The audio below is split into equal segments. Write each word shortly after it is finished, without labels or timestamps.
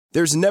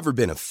There's never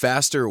been a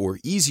faster or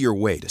easier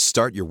way to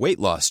start your weight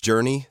loss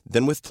journey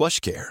than with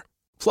PlushCare.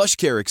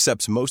 PlushCare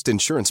accepts most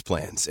insurance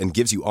plans and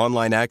gives you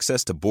online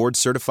access to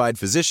board-certified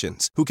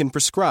physicians who can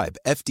prescribe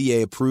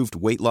FDA-approved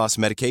weight loss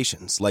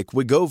medications like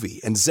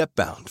Wegovy and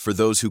Zepbound for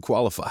those who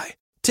qualify.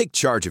 Take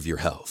charge of your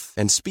health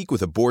and speak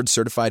with a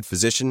board-certified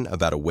physician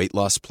about a weight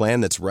loss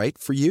plan that's right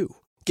for you.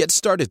 Get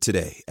started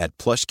today at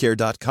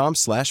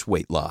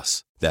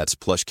plushcare.com/weight-loss. That's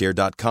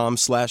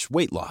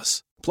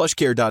plushcare.com/weight-loss.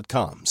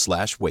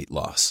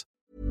 plushcare.com/weight-loss.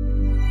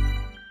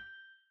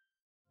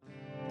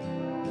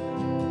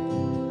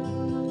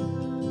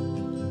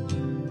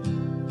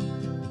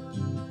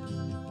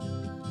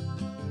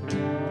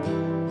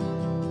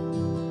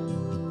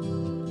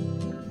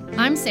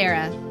 I'm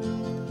Sarah.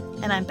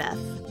 And I'm Beth.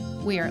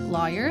 We are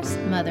lawyers,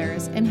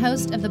 mothers, and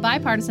host of the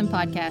bipartisan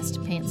podcast,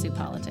 Pantsuit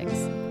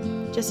Politics.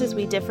 Just as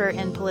we differ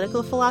in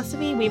political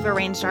philosophy, we've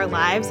arranged our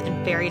lives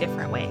in very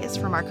different ways,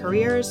 from our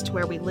careers to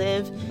where we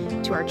live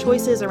to our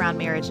choices around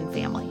marriage and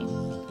family.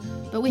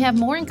 But we have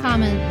more in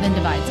common than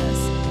divides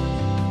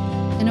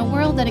us. In a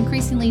world that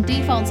increasingly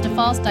defaults to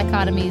false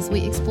dichotomies, we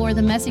explore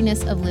the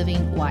messiness of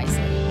living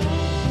wisely.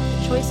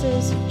 The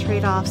choices,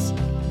 trade-offs,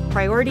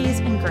 priorities,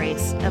 and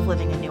grace of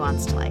living a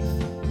nuanced life.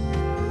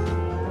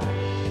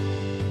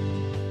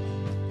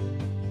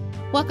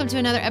 Welcome to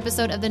another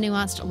episode of The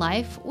Nuanced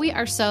Life. We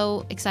are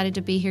so excited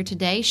to be here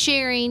today,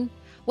 sharing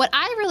what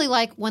I really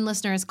like. One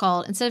listener has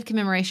called, instead of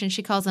commemoration,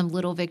 she calls them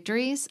little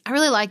victories. I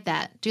really like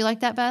that. Do you like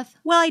that, Beth?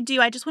 Well, I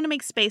do. I just want to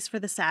make space for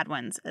the sad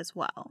ones as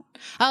well.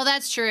 Oh,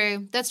 that's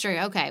true. That's true.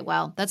 Okay,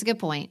 well, that's a good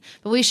point.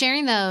 But we'll be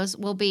sharing those.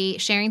 We'll be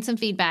sharing some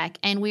feedback,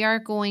 and we are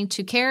going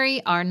to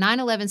carry our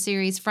 9/11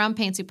 series from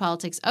Pantsuit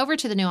Politics over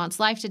to The Nuanced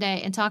Life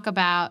today and talk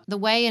about the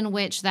way in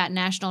which that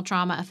national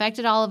trauma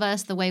affected all of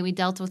us, the way we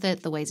dealt with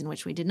it, the ways in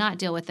which we did not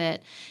deal with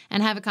it,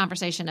 and have a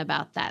conversation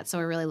about that. So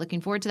we're really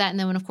looking forward to that. And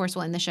then, of course,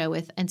 we'll end the show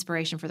with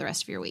inspiration for the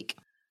rest of your week.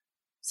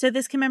 So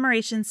this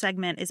commemoration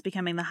segment is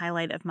becoming the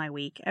highlight of my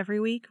week. Every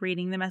week,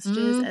 reading the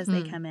messages as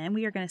they come in.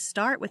 We are going to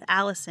start with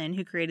Allison,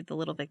 who created the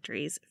Little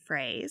Victories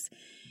phrase.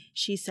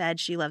 She said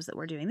she loves that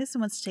we're doing this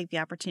and wants to take the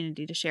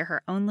opportunity to share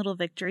her own little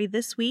victory.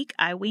 This week,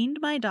 I weaned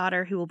my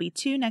daughter, who will be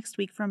 2 next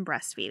week, from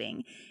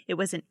breastfeeding. It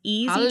was an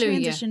easy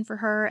transition for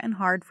her and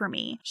hard for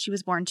me. She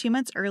was born 2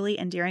 months early,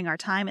 and during our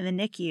time in the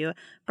NICU,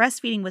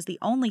 breastfeeding was the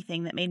only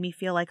thing that made me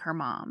feel like her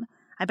mom.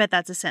 I bet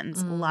that's a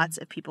sentence lots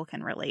of people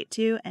can relate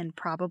to and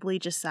probably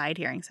just sighed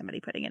hearing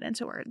somebody putting it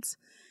into words.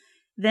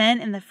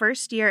 Then, in the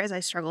first year, as I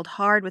struggled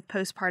hard with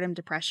postpartum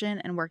depression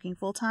and working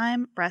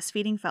full-time,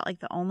 breastfeeding felt like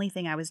the only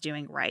thing I was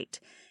doing right.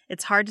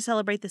 It's hard to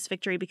celebrate this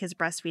victory because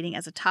breastfeeding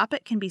as a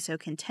topic can be so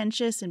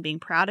contentious, and being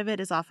proud of it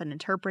is often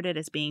interpreted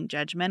as being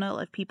judgmental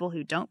of people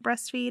who don't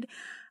breastfeed.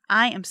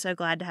 I am so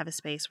glad to have a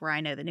space where I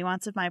know the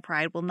nuance of my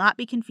pride will not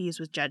be confused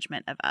with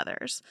judgment of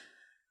others.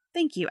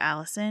 Thank you,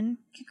 Allison.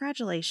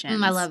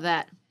 Congratulations. I love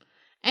that.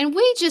 And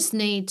we just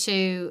need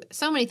to,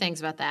 so many things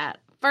about that.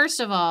 First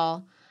of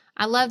all,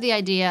 I love the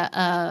idea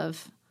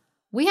of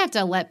we have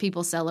to let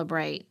people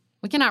celebrate.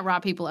 We cannot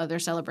rob people of their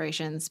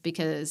celebrations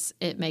because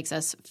it makes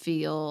us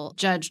feel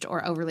judged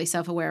or overly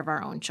self-aware of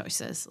our own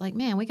choices. Like,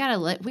 man, we gotta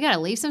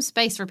leave some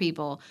space for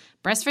people.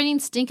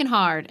 Breastfeeding's stinking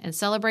hard, and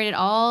celebrate it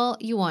all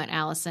you want,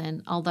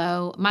 Allison.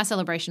 Although my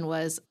celebration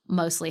was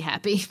mostly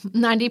happy,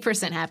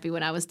 90% happy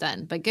when I was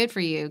done. But good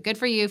for you. Good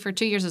for you. For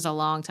 2 years is a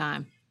long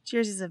time. 2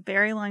 years is a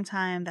very long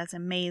time. That's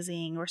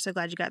amazing. We're so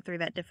glad you got through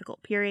that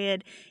difficult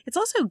period. It's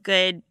also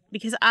good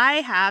because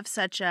I have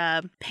such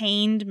a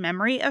pained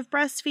memory of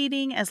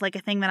breastfeeding as like a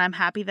thing that I'm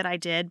happy that I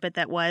did, but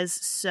that was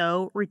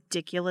so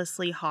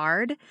ridiculously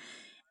hard.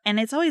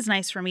 And it's always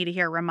nice for me to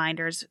hear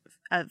reminders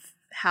of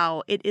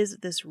how it is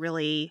this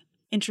really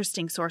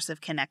interesting source of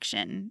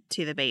connection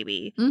to the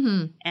baby.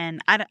 Mm-hmm.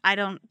 And I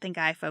don't think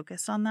I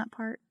focused on that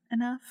part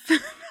enough.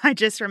 I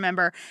just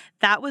remember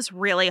that was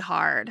really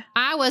hard.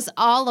 I was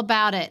all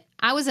about it.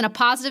 I was in a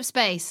positive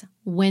space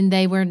when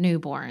they were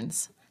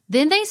newborns.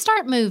 Then they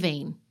start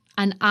moving,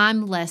 and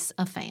I'm less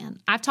a fan.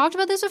 I've talked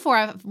about this before.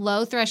 I have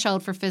low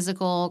threshold for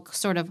physical,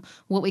 sort of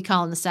what we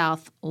call in the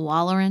South,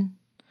 wallering.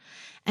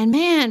 And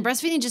man,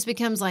 breastfeeding just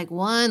becomes like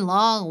one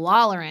long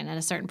wallering at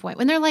a certain point.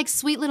 When they're like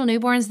sweet little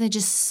newborns, they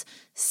just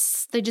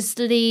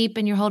sleep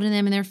and you're holding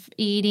them and they're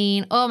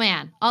eating. Oh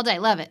man, all day.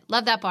 Love it.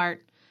 Love that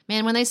part.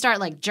 Man, when they start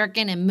like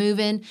jerking and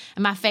moving,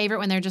 and my favorite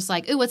when they're just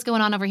like, ooh, what's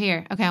going on over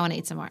here? Okay, I want to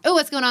eat some more. Ooh,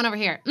 what's going on over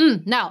here?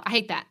 No, I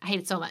hate that. I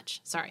hate it so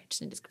much. Sorry,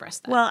 just need to express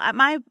that. Well,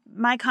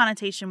 my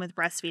connotation with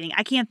breastfeeding,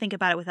 I can't think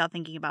about it without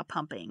thinking about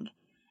pumping.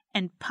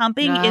 And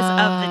pumping is of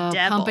the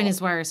devil. Pumping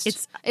is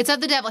worst. It's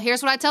of the devil.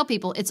 Here's what I tell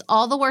people. It's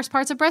all the worst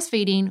parts of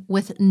breastfeeding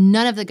with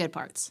none of the good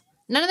parts.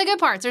 None of the good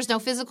parts. There's no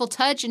physical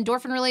touch,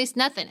 endorphin release,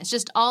 nothing. It's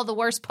just all the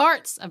worst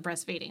parts of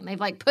breastfeeding. They've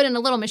like put in a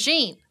little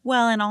machine.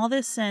 Well, and all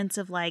this sense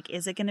of like,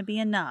 is it going to be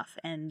enough?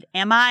 And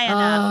am I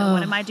enough? And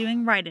what am I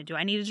doing right? And do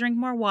I need to drink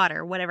more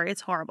water? Whatever. It's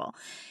horrible.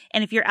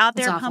 And if you're out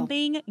there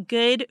pumping,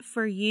 good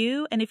for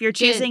you. And if you're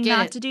choosing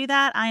not to do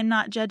that, I am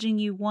not judging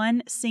you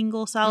one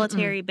single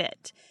solitary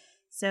bit.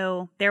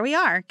 So there we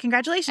are.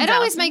 Congratulations, It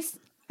always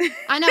Allison.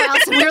 I know,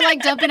 Allison, we were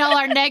like dumping all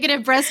our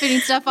negative breastfeeding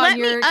stuff on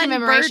your commemoration. Let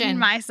me unburden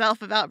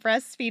myself about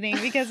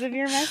breastfeeding because of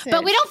your message.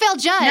 But we don't feel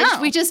judged.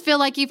 No. We just feel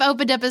like you've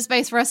opened up a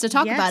space for us to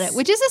talk about it,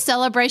 which is a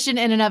celebration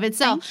in and of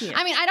itself. Thank you.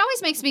 I mean, it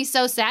always makes me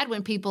so sad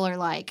when people are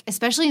like,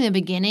 especially in the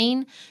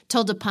beginning,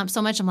 told to pump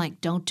so much. I'm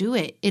like, don't do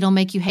it. It'll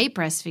make you hate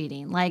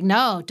breastfeeding. Like,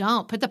 no,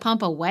 don't. Put the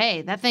pump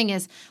away. That thing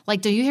is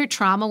like, do you hear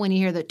trauma when you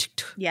hear the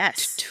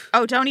Yes.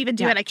 Oh, don't even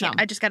do it. I can't. Trauma.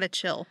 I just got to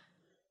chill.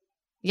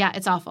 Yeah,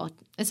 it's awful.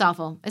 It's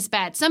awful. It's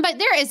bad.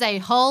 There is a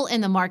hole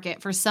in the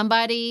market for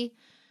somebody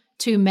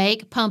to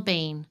make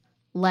pumping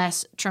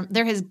less.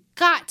 There has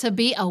got to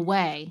be a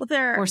way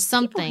or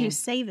something. People who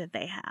say that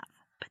they have,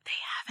 but they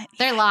haven't.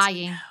 They're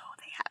lying. No,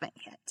 they haven't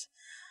yet.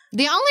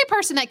 The only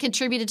person that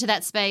contributed to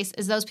that space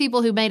is those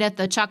people who made up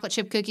the chocolate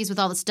chip cookies with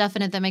all the stuff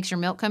in it that makes your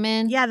milk come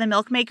in. Yeah, the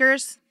milk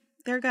makers.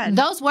 They're good.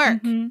 Those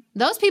work. Mm-hmm.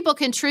 Those people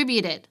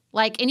contributed.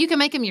 And you can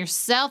make them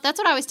yourself. That's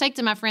what I always take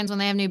to my friends when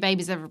they have new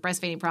babies that have a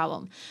breastfeeding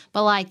problem.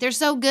 But, they're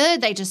so good.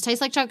 They just taste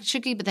like chocolate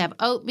chip cookie, but they have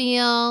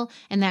oatmeal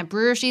and that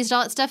brewer cheese,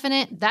 all that stuff in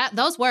it.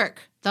 Those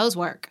work. Those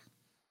work.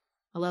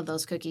 I love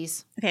those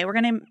cookies. Okay, we're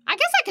going to... I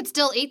guess I could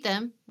still eat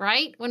them,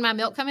 right? When my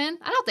milk come in?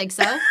 I don't think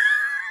so.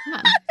 Come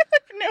on.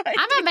 No idea.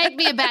 I'm going to make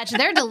me a batch.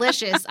 They're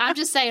delicious. I'm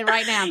just saying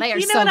right now. They are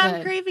so good. You know what?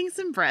 I'm craving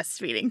some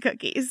breastfeeding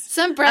cookies.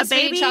 Some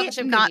breastfeeding chocolate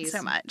chip not cookies. Not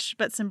so much,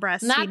 but some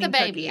breastfeeding Not the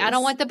baby. cookies. I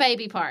don't want the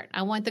baby part.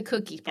 I want the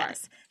cookie part.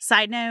 Yes.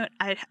 Side note,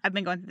 I've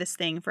been going through this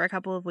thing for a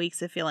couple of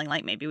weeks of feeling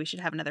like maybe we should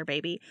have another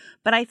baby.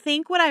 But I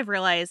think what I've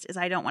realized is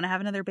I don't want to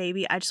have another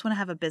baby. I just want to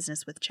have a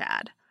business with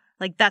Chad.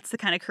 That's the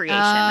kind of creation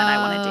that I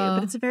want to do.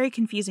 But it's a very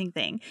confusing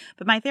thing.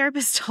 But my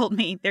therapist told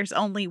me there's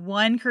only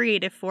one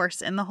creative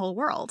force in the whole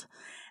world.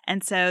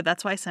 And so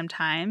that's why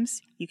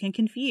sometimes you can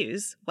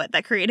confuse what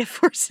that creative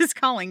force is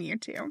calling you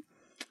to.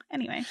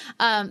 Anyway.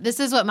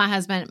 This is what my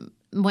husband,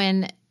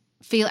 my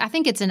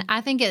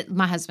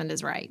husband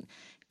is right.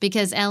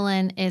 Because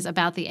Ellen is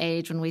about the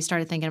age when we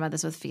started thinking about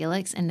this with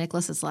Felix. And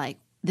Nicholas is like,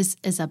 this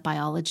is a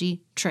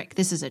biology trick.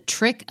 This is a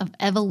trick of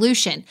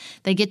evolution.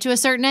 They get to a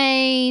certain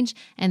age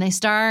and they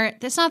start,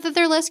 it's not that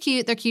they're less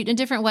cute. They're cute in a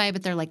different way,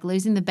 but they're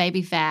losing the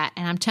baby fat.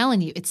 And I'm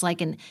telling you, it's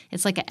like an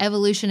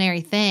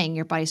evolutionary thing.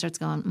 Your body starts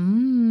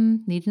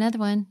going, need another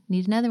one,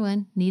 need another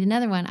one, need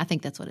another one. I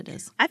think that's what it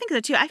is. I think so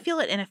too. I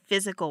feel it in a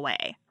physical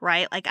way,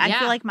 right? I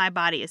feel like my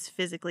body is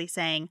physically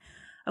saying,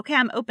 okay,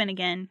 I'm open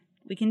again.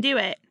 We can do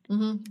it.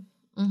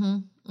 Mm-hmm.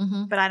 Mm-hmm.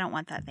 Mm-hmm. But I don't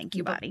want that. Thank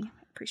you, body.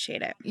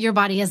 Appreciate it. Your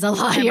body is a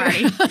liar.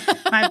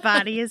 My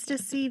body is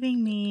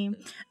deceiving me.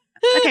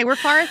 Okay, we're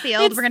far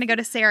afield. We're going to go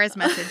to Sarah's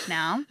message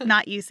now.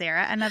 Not you,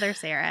 Sarah. Another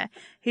Sarah,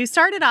 who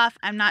started off,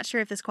 I'm not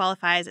sure if this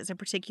qualifies as a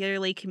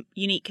particularly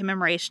unique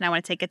commemoration. I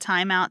want to take a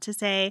time out to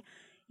say,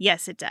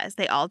 yes, it does.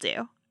 They all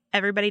do.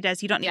 Everybody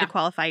does. You don't need to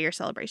qualify your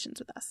celebrations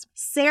with us.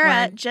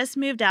 Sarah just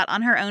moved out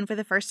on her own for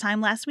the first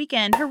time last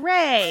weekend.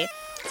 Hooray!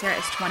 Sarah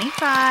is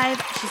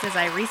 25. She says,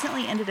 I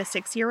recently ended a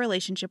 6-year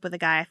relationship with a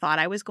guy I thought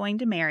I was going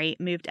to marry,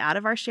 moved out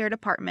of our shared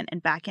apartment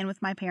and back in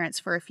with my parents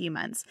for a few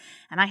months.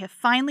 And I have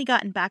finally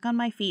gotten back on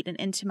my feet and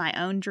into my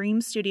own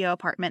dream studio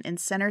apartment in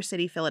Center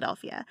City,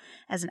 Philadelphia.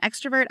 As an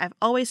extrovert, I've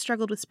always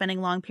struggled with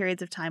spending long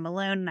periods of time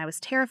alone, and I was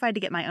terrified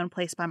to get my own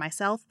place by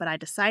myself, but I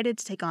decided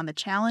to take on the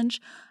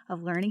challenge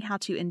of learning how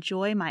to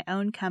enjoy my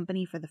own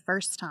company for the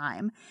first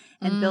time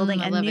and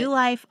building a new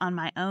life on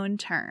my own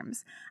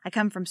terms. I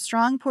come from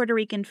strong Puerto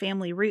Rican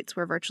family roots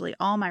where virtually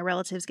all my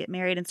relatives get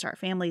married and start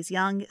families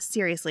young.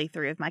 Seriously,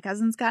 3 of my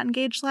cousins got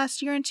engaged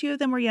last year and 2 of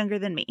them were younger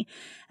than me,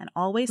 and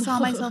always saw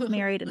myself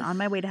married and on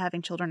my way to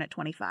having children at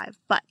 25.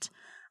 But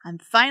I'm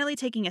finally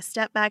taking a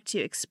step back to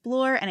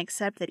explore and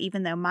accept that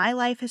even though my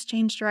life has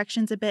changed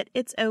directions a bit,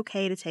 it's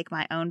okay to take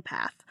my own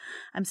path.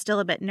 I'm still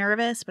a bit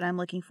nervous, but I'm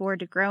looking forward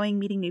to growing,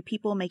 meeting new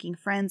people, making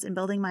friends, and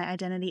building my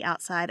identity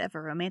outside of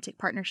a romantic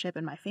partnership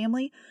and my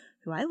family,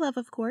 who I love,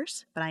 of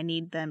course, but I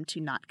need them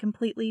to not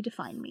completely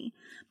define me.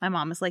 My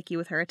mom is like you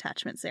with her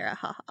attachment, Sarah.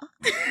 Haha.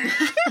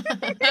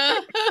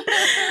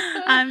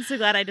 I'm so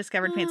glad I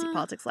discovered Fancy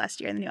Politics last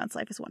year, and the Nuance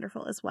Life is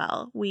wonderful as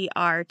well. We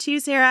are too,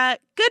 Sarah.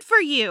 Good for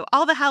you.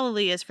 All the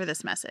hallelujahs for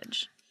this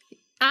message.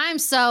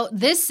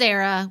 This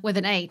Sarah with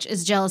an H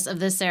is jealous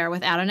of this Sarah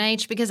without an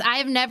H because I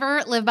have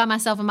never lived by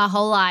myself in my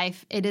whole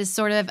life. It is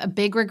sort of a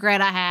big regret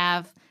I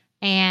have,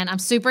 and I'm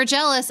super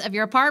jealous of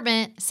your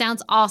apartment.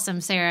 Sounds awesome,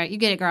 Sarah. You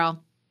get it,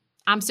 girl.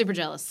 I'm super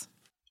jealous.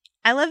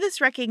 I love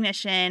this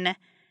recognition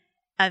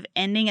of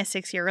ending a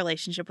 6-year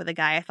relationship with a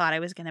guy I thought I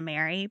was going to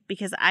marry,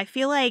 because I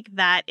feel like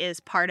that is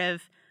part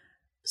of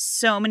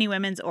so many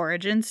women's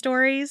origin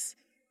stories.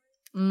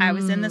 I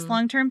was in this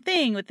long-term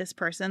thing with this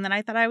person that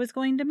I thought I was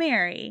going to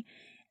marry.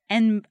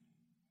 And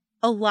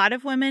a lot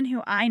of women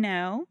who I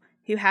know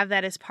who have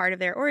that as part of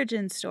their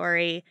origin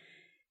story,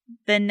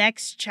 the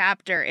next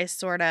chapter is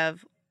sort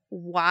of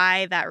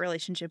why that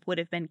relationship would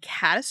have been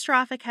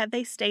catastrophic had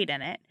they stayed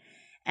in it,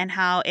 and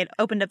how it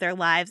opened up their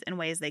lives in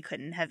ways they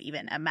couldn't have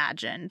even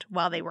imagined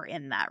while they were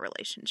in that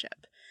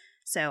relationship.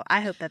 So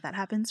I hope that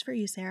happens for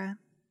you, Sarah.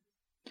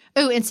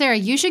 Oh, and Sarah,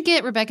 you should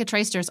get Rebecca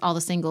Traister's All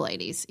the Single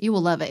Ladies. You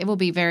will love it. It will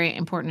be very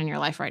important in your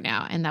life right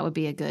now, and that would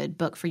be a good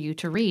book for you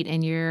to read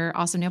in your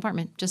awesome new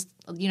apartment. Just,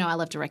 I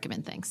love to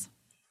recommend things.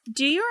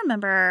 Do you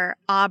remember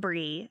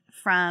Aubrey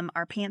from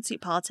our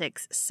Pantsuit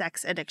Politics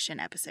sex addiction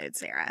episode,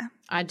 Sarah?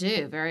 I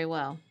do, very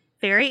well.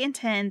 Very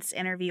intense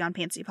interview on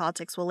Pantsuit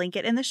Politics. We'll link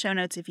it in the show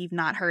notes if you've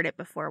not heard it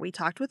before. We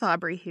talked with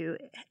Aubrey, who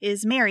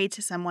is married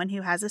to someone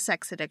who has a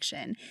sex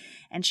addiction,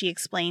 and she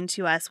explained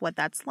to us what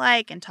that's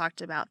like and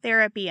talked about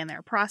therapy and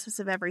their process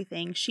of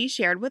everything. She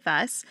shared with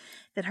us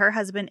that her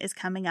husband is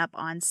coming up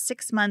on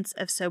 6 months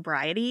of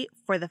sobriety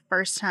for the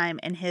first time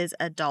in his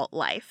adult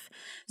life.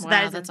 So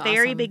that is a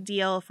very awesome. big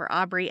deal for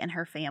Aubrey and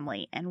her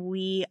family, and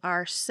we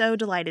are so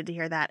delighted to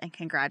hear that and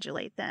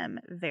congratulate them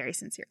very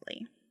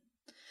sincerely.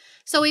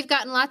 So we've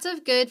gotten lots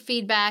of good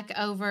feedback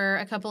over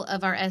a couple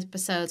of our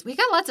episodes. We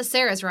got lots of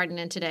Sarahs writing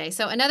in today.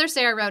 So another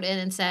Sarah wrote in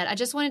and said, I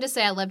just wanted to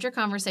say I loved your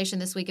conversation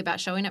this week about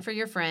showing up for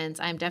your friends.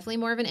 I am definitely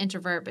more of an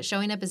introvert, but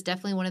showing up is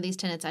definitely one of these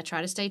tenets I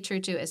try to stay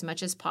true to as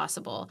much as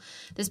possible.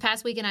 This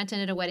past weekend, I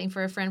attended a wedding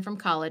for a friend from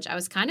college. I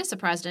was kind of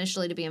surprised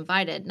initially to be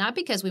invited, not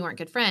because we weren't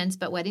good friends,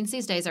 but weddings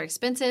these days are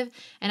expensive,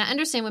 and I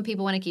understand when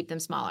people want to keep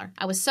them smaller.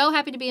 I was so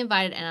happy to be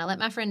invited, and I let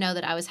my friend know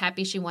that I was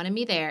happy she wanted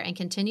me there and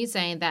continued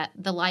saying that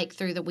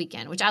through the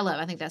weekend, which I love.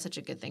 I think that's such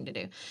a good thing to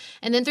do.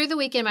 And then through the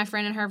weekend, my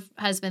friend and her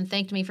husband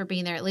thanked me for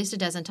being there at least a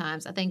dozen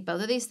times. I think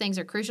both of these things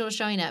are crucial to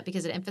showing up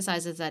because it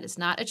emphasizes that it's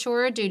not a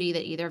chore or a duty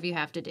that either of you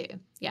have to do.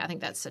 Yeah, I think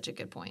that's such a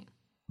good point.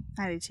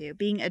 I do too.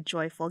 Being a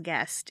joyful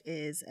guest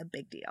is a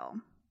big deal.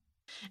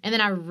 And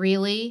then I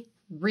really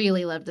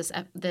loved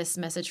this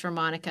message from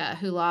Monica,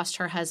 who lost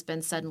her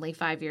husband suddenly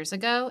 5 years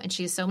ago, and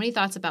she has so many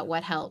thoughts about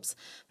what helps.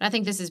 But I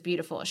think this is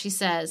beautiful. She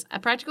says, a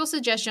practical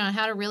suggestion on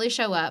how to really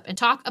show up and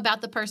talk about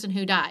the person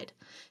who died.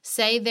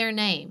 Say their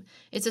name.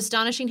 It's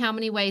astonishing how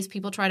many ways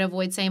people try to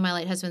avoid saying my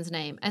late husband's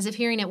name, as if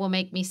hearing it will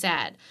make me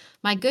sad.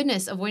 My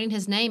goodness, avoiding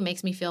his name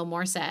makes me feel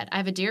more sad. I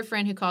have a dear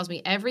friend who calls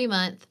me every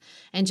month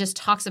and just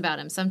talks about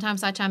him.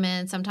 Sometimes I chime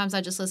in, sometimes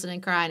I just listen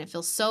and cry, and it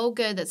feels so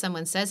good that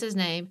someone says his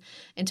name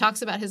and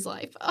talks about his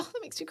life. Oh,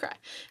 that makes me cry.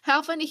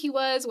 How funny he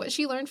was, what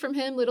she learned from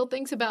him, little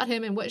things about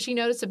him, and what she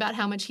noticed about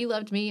how much he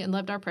loved me and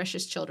loved our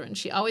precious children.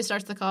 She always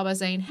starts the call by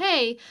saying,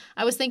 hey,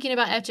 I was thinking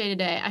about FJ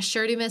today. I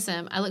sure do miss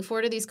him. I look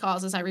forward to these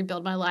calls as I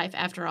rebuild my life.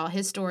 After all,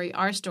 his story,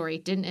 our story,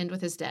 didn't end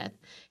with his death.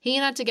 He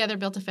and I together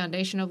built a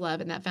foundation of love,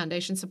 and that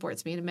foundation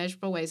supports me in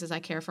immeasurable ways as I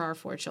care for our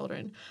 4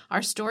 children.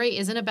 Our story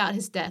isn't about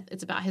his death.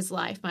 It's about his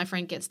life. My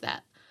friend gets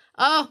that.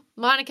 Oh,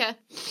 Monica.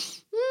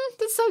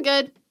 That's so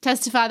good.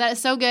 Testify. That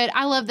is so good.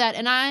 I love that.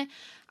 And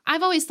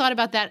I've always thought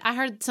about that. I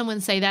heard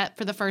someone say that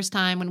for the first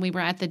time when we were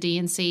at the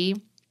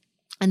DNC.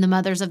 And the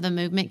mothers of the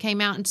movement came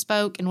out and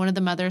spoke. And one of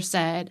the mothers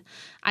said,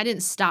 I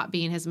didn't stop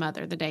being his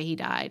mother the day he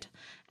died.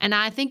 And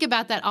I think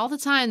about that all the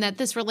time, that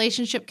this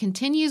relationship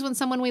continues when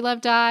someone we love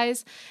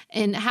dies.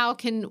 And how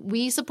can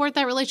we support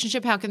that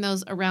relationship? How can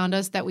those around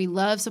us that we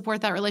love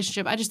support that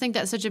relationship? I just think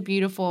that's such a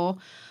beautiful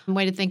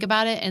way to think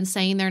about it, and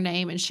saying their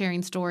name and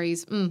sharing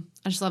stories.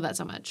 I just love that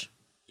so much.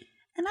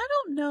 And I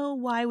don't know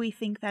why we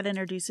think that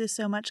introduces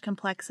so much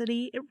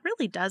complexity. It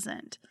really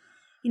doesn't.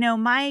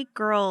 My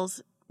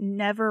girls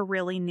never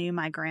really knew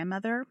my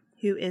grandmother,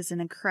 who is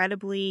an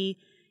incredibly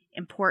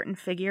important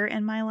figure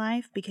in my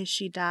life because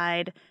she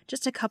died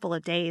just a couple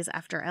of days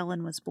after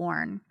Ellen was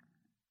born.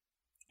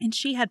 And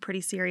she had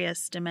pretty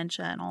serious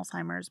dementia and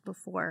Alzheimer's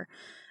before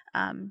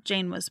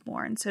Jane was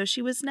born. So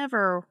she was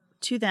never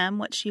to them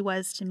what she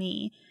was to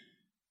me.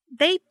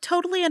 They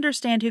totally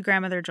understand who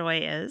Grandmother Joy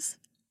is.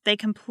 They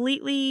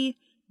completely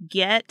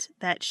get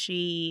that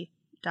she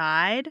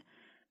died,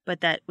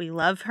 but that we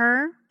love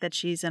her, that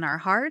she's in our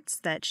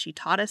hearts, that she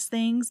taught us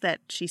things, that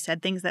she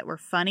said things that were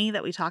funny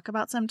that we talk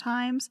about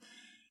sometimes.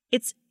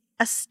 It's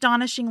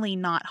astonishingly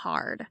not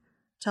hard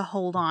to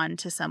hold on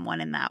to someone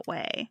in that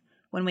way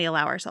when we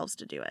allow ourselves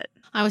to do it.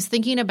 I was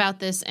thinking about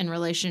this in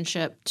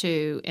relationship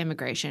to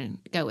immigration.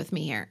 Go with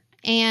me here.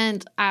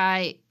 And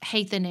I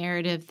hate the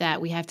narrative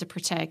that we have to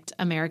protect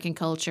American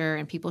culture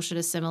and people should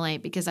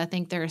assimilate, because I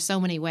think there are so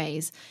many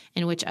ways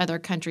in which other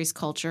countries'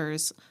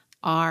 cultures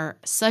are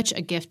such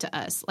a gift to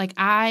us. Like,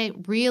 I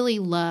really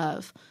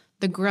love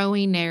the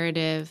growing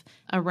narrative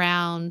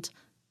around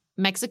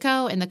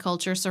Mexico and the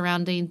culture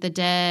surrounding the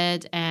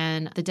dead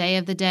and the Day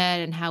of the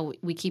Dead and how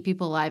we keep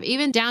people alive,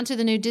 even down to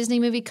the new Disney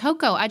movie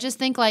Coco. I just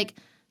think like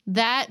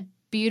that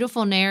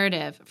beautiful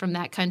narrative from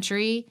that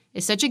country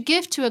is such a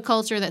gift to a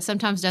culture that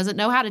sometimes doesn't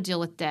know how to deal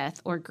with death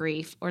or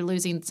grief or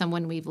losing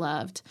someone we've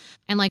loved.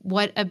 And like,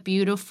 what a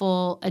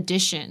beautiful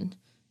addition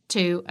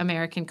to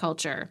American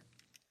culture.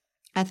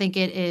 I think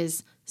it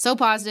is so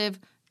positive.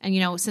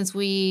 And, since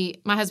my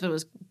husband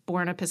was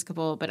born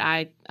Episcopal, but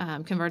I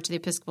converted to the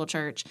Episcopal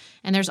Church,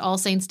 and there's All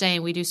Saints Day,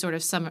 and we do sort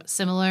of some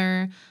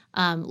similar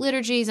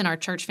liturgies, and our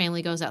church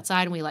family goes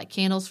outside and we light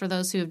candles for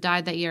those who have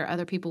died that year,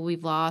 other people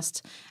we've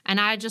lost. And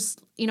I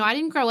just, I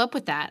didn't grow up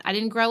with that. I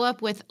didn't grow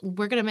up with,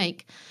 we're going to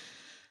make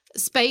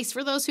space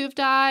for those who have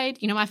died.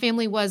 My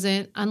family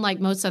wasn't, unlike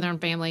most Southern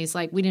families,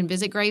 like we didn't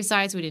visit grave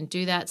sites, we didn't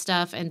do that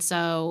stuff. And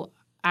so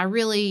I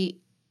really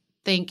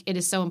think it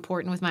is so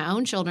important with my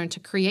own children to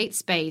create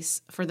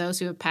space for those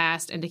who have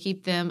passed and to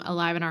keep them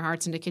alive in our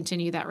hearts and to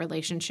continue that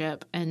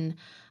relationship. And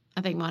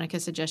I think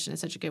Monica's suggestion is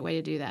such a good way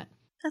to do that.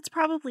 That's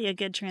probably a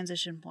good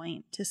transition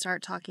point to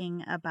start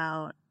talking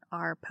about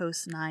our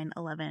post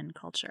 9/11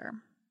 culture.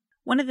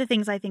 One of the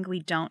things I think we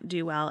don't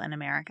do well in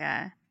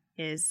America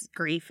is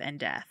grief and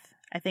death.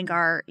 I think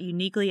our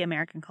uniquely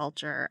American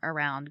culture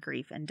around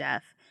grief and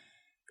death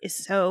is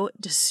so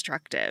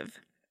destructive.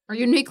 Or a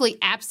unique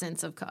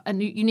absence of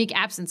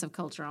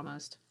culture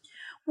almost.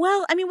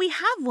 Well, I mean, we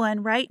have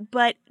one, right?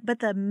 But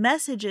the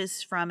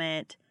messages from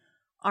it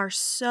are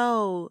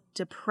so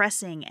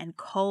depressing and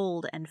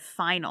cold and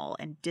final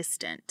and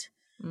distant.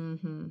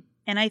 Mm-hmm.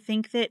 And I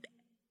think that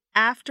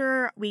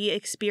after we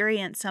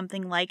experience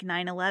something like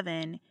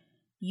 9/11,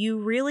 you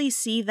really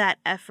see that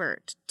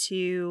effort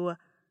to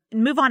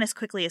move on as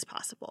quickly as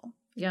possible.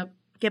 Yep.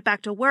 Get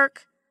back to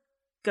work,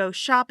 go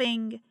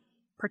shopping,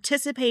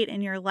 participate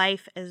in your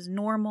life as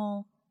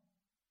normal.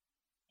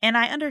 And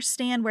I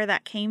understand where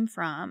that came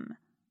from,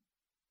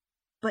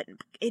 but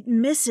it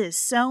misses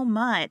so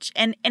much.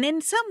 And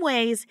in some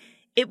ways,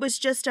 it was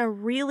just a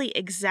really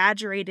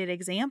exaggerated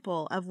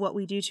example of what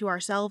we do to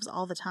ourselves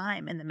all the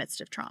time in the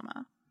midst of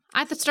trauma.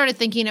 I started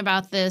thinking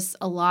about this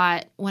a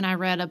lot when I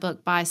read a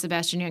book by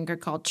Sebastian Junger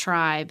called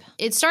Tribe.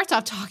 It starts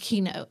off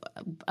talking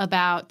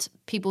about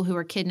people who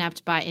were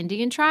kidnapped by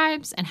Indian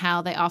tribes and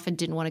how they often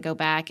didn't want to go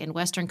back in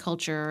Western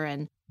culture.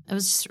 And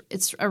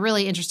it's a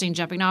really interesting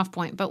jumping off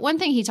point. But one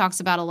thing he talks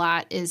about a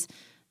lot is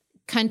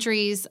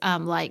countries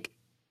like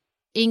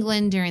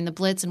England during the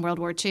Blitz in World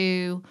War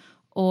II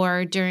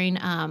or during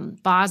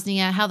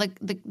Bosnia, how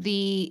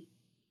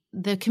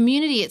the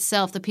community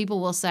itself, the people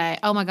will say,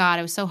 oh my God,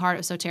 it was so hard, it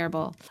was so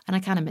terrible. And I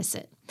kind of miss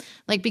it.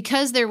 Like,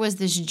 because there was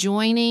this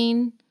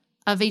joining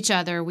of each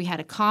other, we had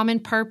a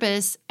common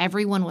purpose,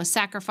 everyone was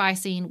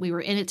sacrificing, we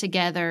were in it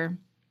together.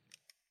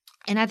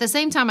 And at the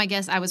same time, I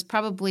guess I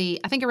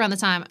think around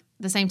the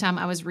same time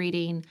I was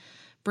reading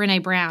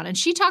Brené Brown. And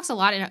she talks a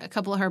lot in a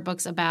couple of her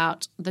books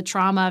about the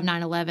trauma of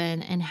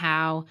 9/11 and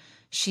how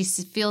she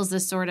feels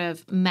this sort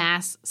of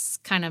mass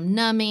kind of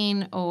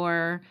numbing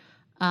or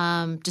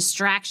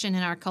distraction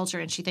in our culture,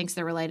 and she thinks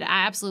they're related.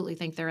 I absolutely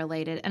think they're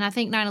related. And I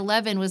think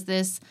 9/11 was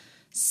this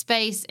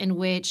space in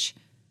which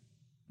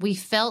we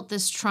felt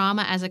this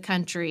trauma as a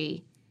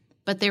country,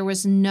 but there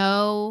was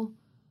no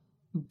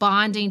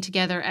bonding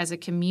together as a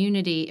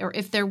community. Or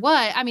if there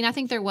was, I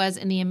think there was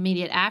in the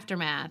immediate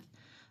aftermath,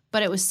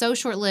 but it was so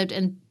short-lived.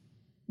 And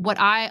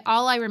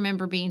all I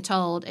remember being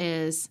told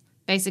is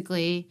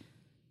basically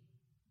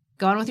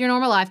go on with your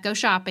normal life, go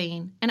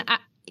shopping. And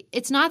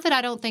it's not that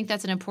I don't think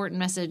that's an important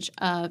message,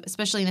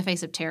 especially in the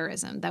face of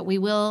terrorism, that we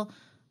will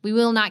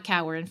not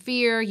cower in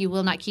fear. You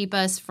will not keep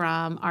us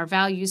from our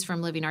values,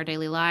 from living our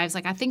daily lives.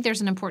 Like, I think there's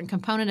an important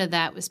component of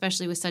that,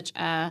 especially with such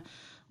a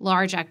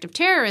large act of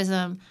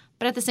terrorism.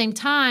 But at the same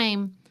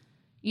time,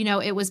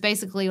 it was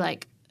basically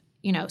like,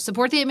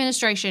 support the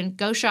administration,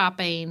 go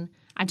shopping.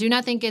 I do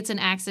not think it's an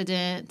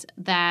accident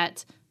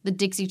that the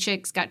Dixie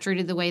Chicks got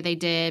treated the way they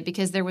did,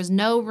 because there was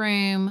no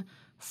room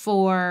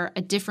for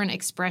a different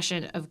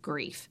expression of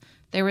grief.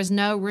 There was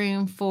no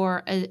room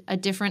for a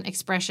different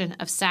expression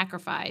of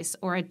sacrifice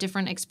or a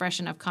different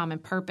expression of common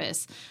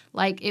purpose.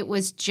 Like, it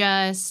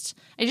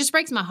just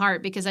breaks my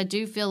heart, because I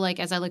do feel like,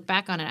 as I look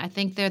back on it, I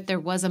think that there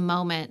was a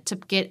moment to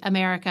get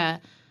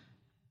America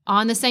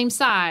on the same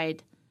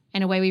side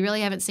in a way we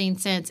really haven't seen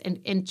since,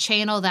 and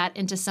channel that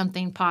into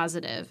something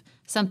positive,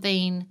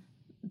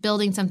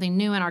 building something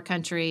new in our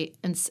country,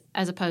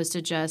 as opposed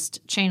to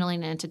just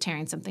channeling it into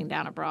tearing something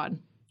down abroad.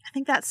 I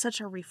think that's such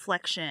a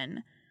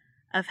reflection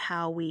of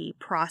how we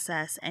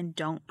process and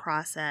don't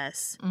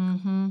process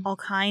all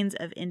kinds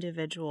of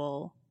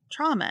individual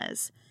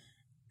traumas.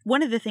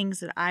 One of the things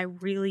that I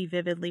really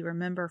vividly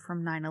remember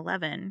from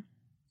 9/11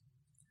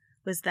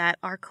 was that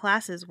our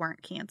classes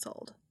weren't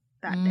canceled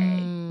that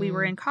day. We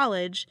were in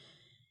college,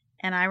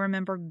 and I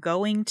remember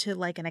going to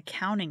like an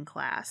accounting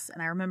class,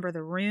 and I remember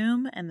the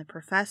room and the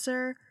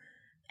professor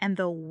and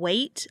the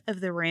weight of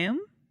the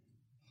room.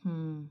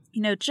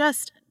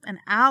 Just an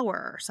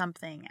hour or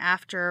something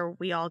after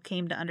we all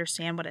came to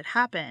understand what had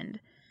happened.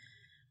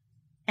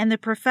 And the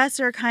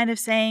professor kind of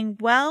saying,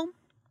 well,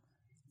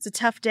 it's a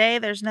tough day.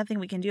 There's nothing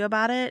we can do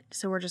about it.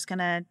 So we're just going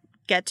to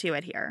get to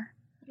it here.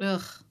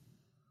 Ugh.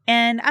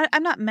 And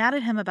I'm not mad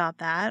at him about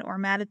that or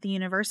mad at the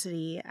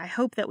university. I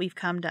hope that we've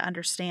come to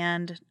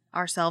understand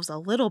ourselves a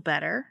little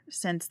better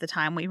since the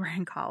time we were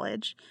in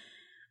college.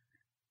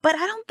 But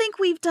I don't think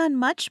we've done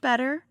much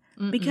better.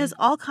 Because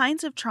all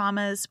kinds of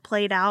traumas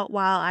played out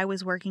while I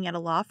was working at a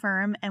law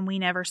firm, and we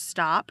never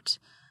stopped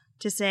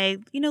to say,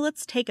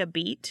 let's take a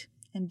beat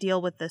and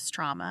deal with this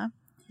trauma.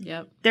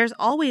 Yep. There's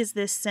always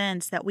this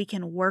sense that we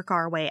can work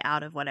our way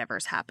out of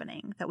whatever's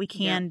happening, that we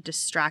can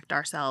distract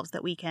ourselves,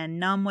 that we can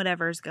numb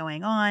whatever's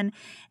going on,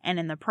 and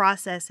in the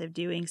process of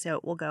doing so,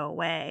 it will go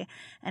away.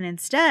 And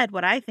instead,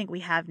 what I think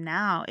we have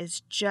now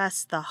is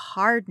just the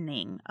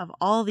hardening of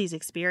all these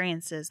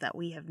experiences that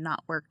we have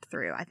not worked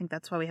through. I think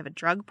that's why we have a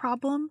drug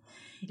problem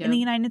in the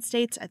United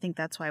States. I think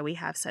that's why we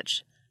have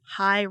such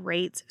high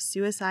rates of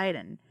suicide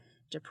and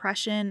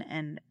depression,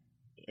 and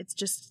it's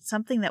just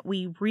something that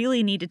we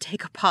really need to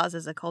take a pause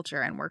as a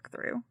culture and work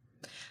through.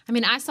 I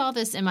mean, I saw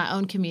this in my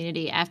own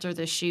community after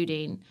the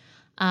shooting.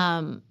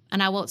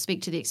 And I won't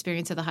speak to the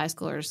experience of the high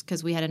schoolers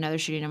because we had another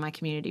shooting in my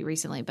community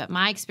recently. But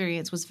my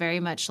experience was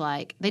very much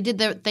like they did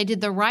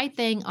the right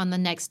thing on the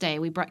next day.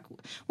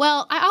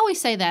 Well, I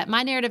always say that.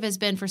 My narrative has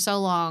been for so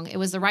long, it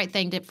was the right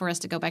thing for us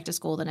to go back to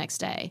school the next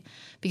day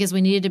because we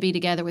needed to be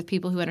together with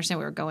people who understand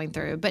what we were going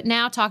through. But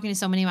now talking to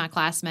so many of my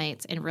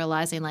classmates and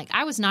realizing like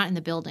I was not in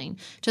the building.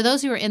 To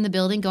those who were in the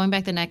building, going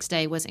back the next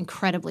day was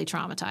incredibly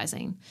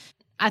traumatizing.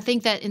 I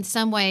think that in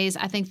some ways,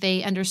 I think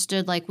they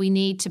understood like we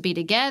need to be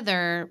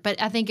together,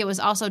 but I think it was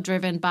also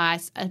driven by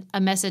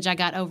a message I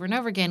got over and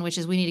over again, which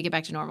is we need to get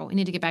back to normal. We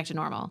need to get back to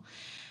normal.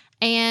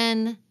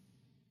 And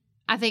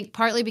I think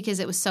partly because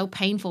it was so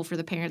painful for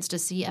the parents to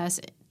see us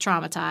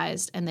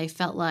traumatized and they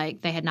felt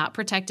like they had not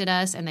protected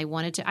us and they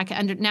wanted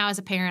to. Now as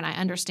a parent, I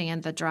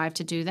understand the drive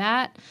to do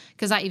that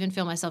because I even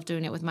feel myself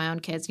doing it with my own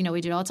kids. You know,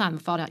 we do it all the time. I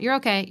fall down. You're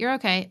okay. You're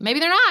okay. Maybe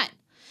they're not.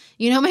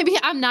 You know, maybe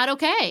I'm not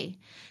okay.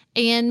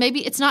 And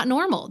maybe it's not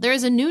normal. There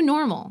is a new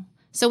normal.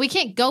 So we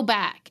can't go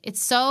back.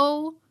 It's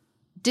so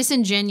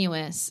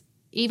disingenuous,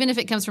 even if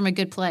it comes from a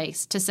good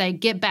place, to say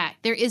get back.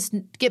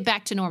 Get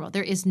back to normal.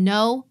 There is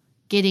no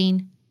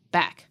getting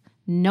back.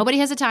 Nobody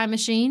has a time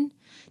machine.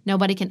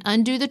 Nobody can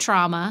undo the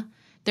trauma.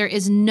 There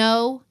is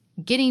no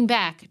getting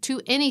back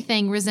to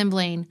anything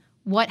resembling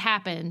what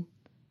happened,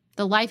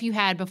 the life you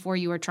had before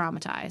you were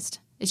traumatized.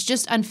 It's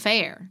just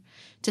unfair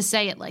to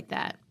say it like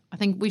that. I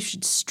think we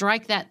should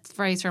strike that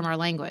phrase from our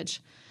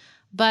language.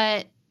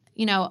 But,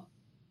 you know,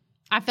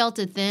 I felt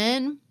it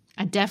then.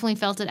 I definitely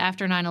felt it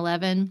after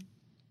 9/11.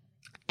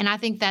 And I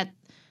think that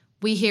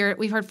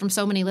we've heard from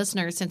so many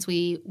listeners since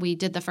we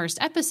did the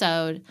first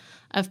episode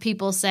of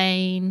people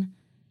saying,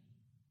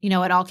 you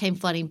know, it all came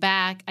flooding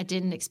back. I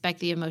didn't expect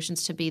the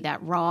emotions to be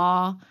that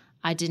raw.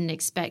 I didn't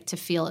expect to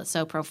feel it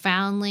so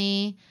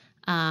profoundly.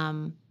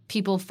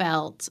 People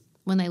felt,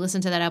 when they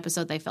listened to that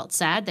episode, they felt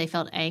sad. They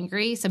felt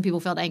angry. Some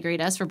people felt angry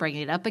at us for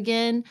bringing it up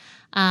again.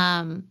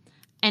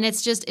 And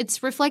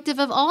it's reflective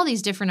of all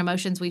these different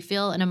emotions we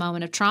feel in a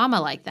moment of trauma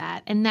like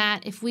that. And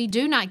that if we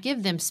do not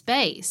give them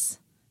space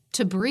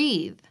to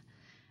breathe,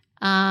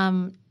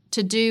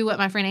 to do what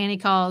my friend Annie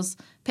calls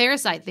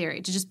parasite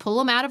theory, to just pull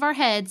them out of our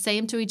head, say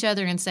them to each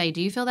other and say,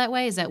 do you feel that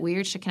way? Is that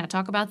weird? Can I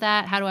talk about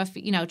that? How do I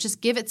feel? You know, just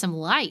give it some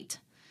light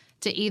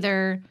to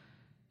either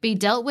be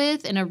dealt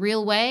with in a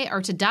real way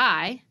or to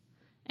die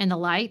in the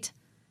light,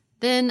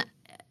 then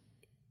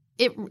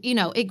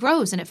it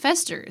grows and it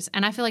festers.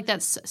 And I feel like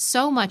that's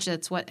so much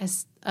what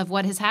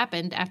has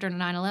happened after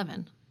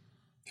 9/11.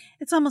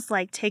 It's almost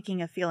like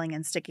taking a feeling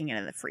and sticking it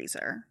in the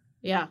freezer.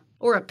 Yeah.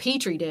 Or a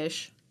Petri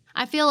dish.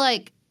 I feel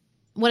like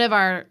one of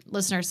our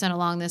listeners sent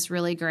along this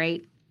really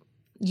great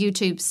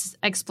YouTube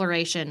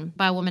exploration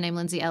by a woman named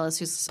Lindsay Ellis,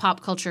 who's a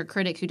pop culture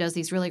critic who does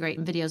these really great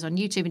videos on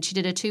YouTube. And she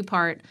did a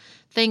 2-part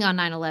thing on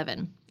 9/11.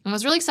 And I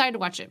was really excited to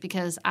watch it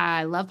because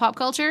I love pop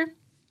culture.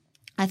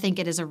 I think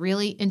it is a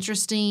really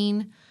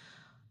interesting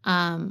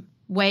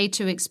way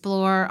to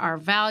explore our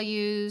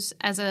values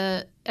as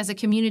a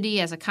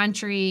community, as a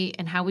country,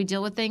 and how we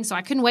deal with things. So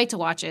I couldn't wait to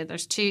watch it.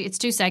 It's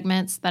 2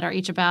 segments that are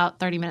each about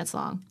 30 minutes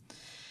long.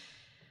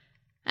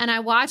 And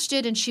I watched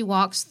it, and she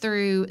walks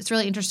through. It's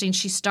really interesting.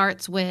 She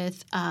starts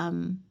with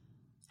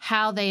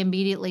how they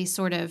immediately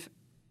sort of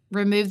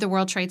removed the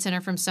World Trade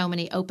Center from so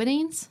many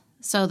openings.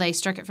 So they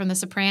struck it from The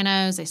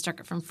Sopranos. They struck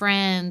it from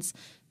Friends.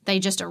 They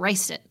just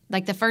erased it.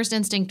 Like the first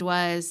instinct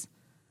was,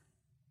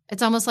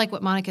 it's almost like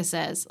what Monica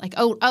says. Like,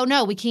 oh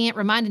no, we can't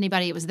remind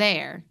anybody it was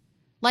there.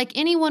 Like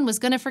anyone was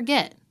going to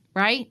forget,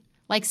 right?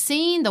 Like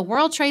seeing the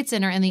World Trade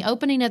Center and the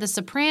opening of The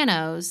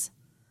Sopranos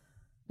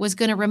was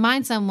going to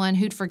remind someone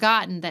who'd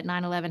forgotten that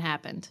 9/11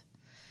 happened.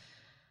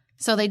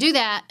 So they do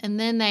that, and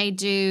then they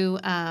do,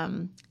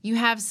 you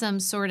have some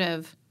sort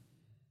of,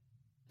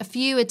 a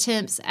few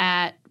attempts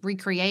at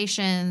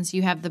recreations.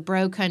 You have the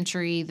bro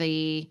country,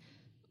 the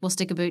we'll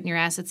stick a boot in your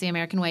ass, it's the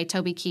American way,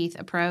 Toby Keith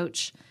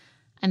approach.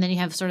 And then you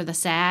have sort of the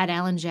sad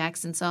Alan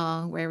Jackson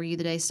song, Where Were You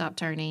the Day Stopped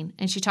Turning?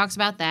 And she talks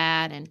about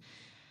that. And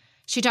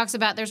she talks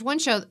about, there's one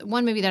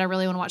movie that I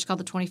really want to watch called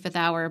The 25th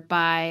Hour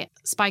by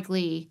Spike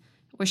Lee,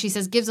 where she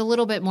says gives a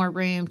little bit more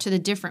room to the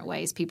different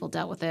ways people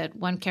dealt with it.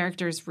 One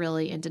character is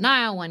really in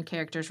denial. One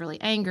character is really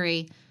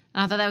angry.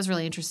 And I thought that was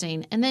really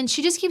interesting. And then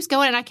she just keeps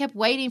going. And I kept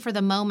waiting for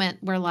the moment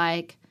where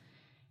like,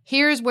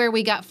 here's where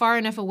we got far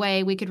enough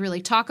away. We could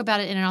really talk about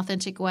it in an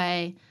authentic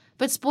way.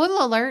 But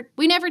spoiler alert,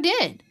 we never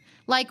did.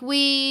 Like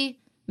we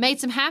made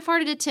some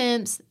half-hearted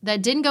attempts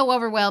that didn't go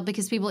over well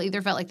because people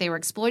either felt like they were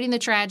exploiting the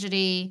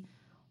tragedy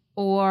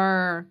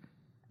or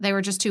they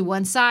were just too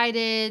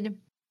one-sided.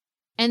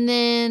 And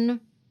then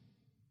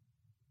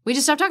we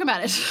just stopped talking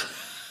about it.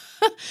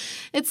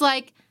 It's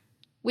like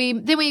we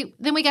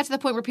got to the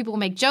point where people would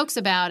make jokes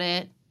about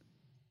it,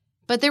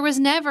 but there was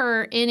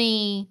never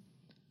any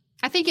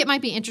I think it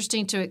might be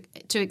interesting to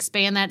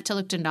expand that to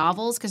look to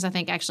novels, because I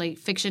think actually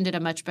fiction did a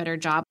much better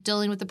job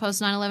dealing with the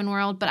post 9/11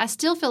 world. But I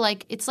still feel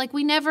like it's like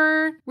we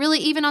never really,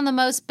 even on the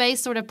most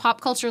base sort of pop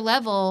culture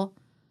level,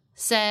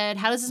 said,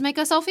 how does this make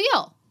us all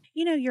feel?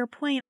 You know, your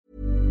point.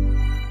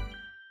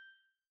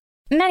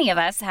 Many of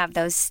us have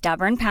those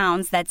stubborn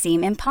pounds that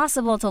seem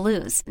impossible to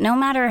lose, no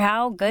matter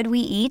how good we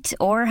eat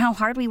or how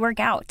hard we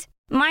work out.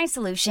 My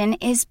solution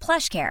is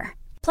PlushCare.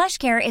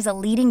 PlushCare is a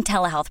leading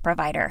telehealth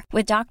provider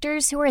with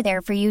doctors who are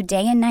there for you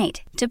day and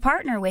night to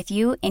partner with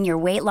you in your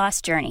weight loss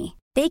journey.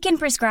 They can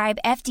prescribe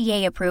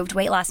FDA-approved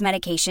weight loss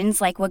medications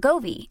like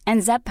Wegovy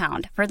and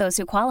Zepbound for those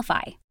who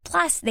qualify.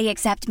 Plus, they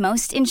accept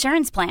most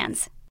insurance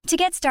plans. To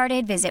get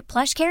started, visit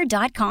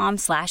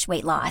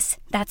plushcare.com/weightloss.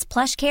 That's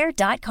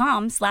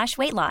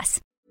plushcare.com/weightloss.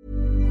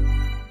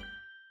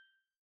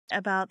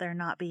 About there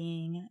not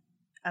being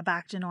a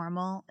back to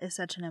normal is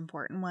such an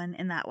important one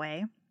in that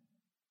way.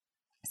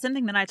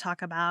 Something that I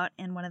talk about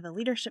in one of the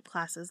leadership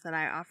classes that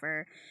I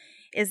offer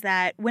is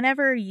that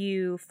whenever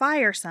you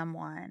fire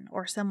someone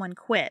or someone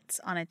quits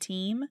on a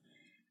team,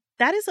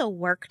 that is a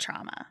work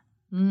trauma.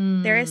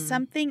 There is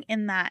something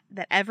in that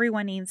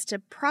everyone needs to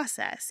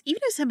process.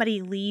 Even if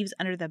somebody leaves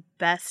under the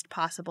best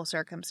possible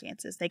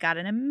circumstances, they got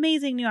an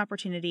amazing new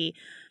opportunity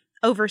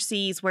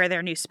overseas where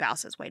their new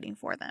spouse is waiting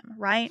for them,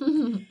 right?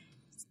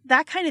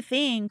 That kind of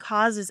thing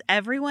causes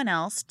everyone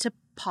else to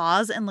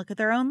pause and look at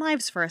their own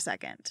lives for a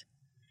second.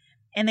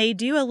 And they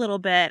do a little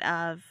bit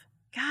of,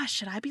 gosh,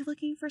 should I be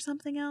looking for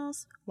something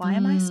else? Why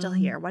am I still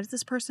here? Why does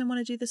this person want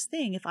to do this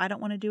thing if I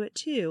don't want to do it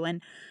too?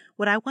 And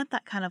would I want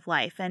that kind of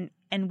life? And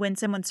when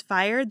someone's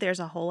fired, there's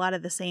a whole lot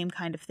of the same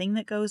kind of thing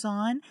that goes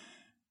on.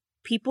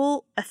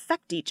 People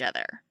affect each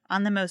other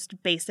on the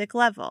most basic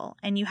level.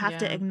 And you have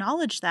to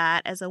acknowledge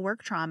that as a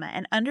work trauma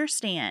and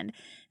understand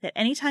that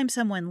anytime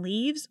someone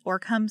leaves or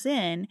comes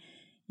in,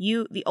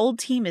 the old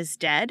team is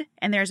dead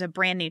and there's a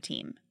brand new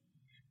team.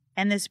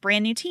 And this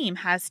brand new team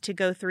has to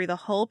go through the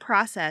whole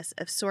process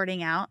of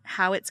sorting out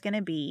how it's going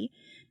to be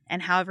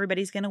and how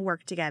everybody's going to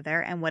work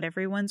together and what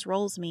everyone's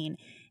roles mean.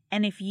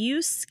 And if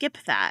you skip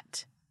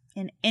that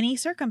in any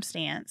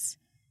circumstance,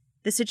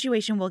 the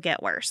situation will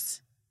get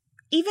worse.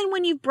 Even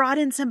when you've brought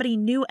in somebody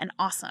new and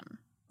awesome,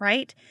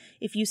 right?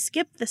 If you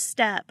skip the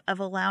step of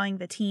allowing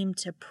the team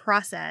to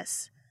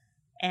process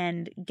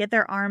and get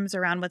their arms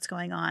around what's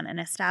going on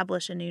and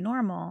establish a new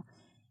normal,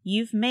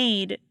 you've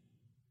made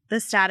the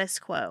status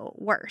quo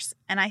worse.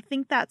 And I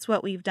think that's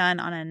what we've done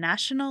on a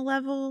national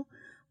level.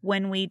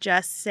 When we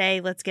just say,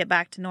 let's get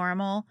back to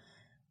normal,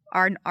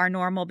 our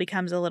normal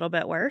becomes a little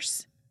bit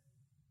worse.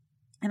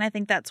 And I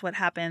think that's what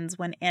happens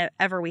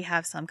whenever we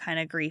have some kind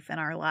of grief in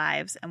our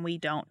lives and we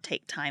don't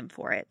take time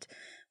for it.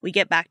 We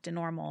get back to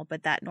normal,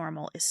 but that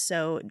normal is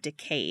so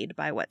decayed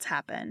by what's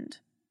happened.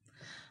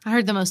 I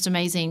heard the most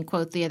amazing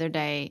quote the other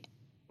day.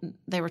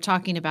 They were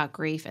talking about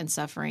grief and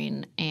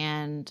suffering,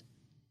 and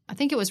I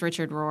think it was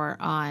Richard Rohr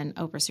on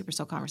Oprah Super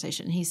Soul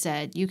Conversation. He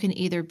said, you can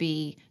either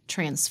be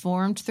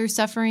transformed through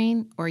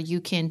suffering or you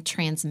can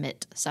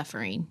transmit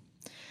suffering.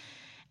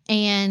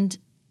 And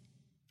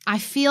I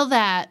feel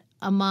that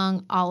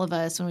among all of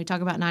us when we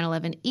talk about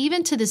 9/11,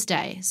 even to this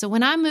day. So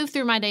when I move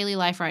through my daily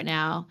life right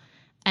now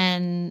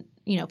and,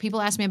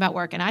 people ask me about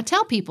work, and I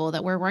tell people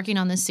that we're working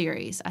on this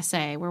series. I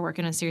say, we're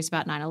working on a series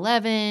about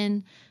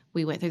 9/11.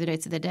 We went through the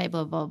dates of the day,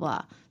 blah, blah,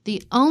 blah.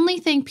 The only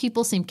thing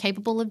people seem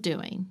capable of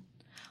doing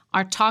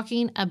are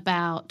talking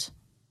about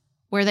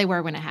where they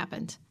were when it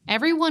happened.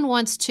 Everyone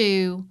wants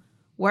to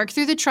work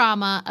through the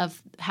trauma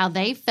of how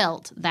they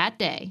felt that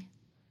day,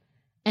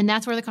 and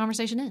that's where the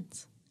conversation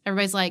ends.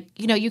 Everybody's like,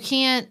 you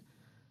can't,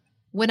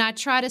 when I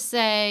try to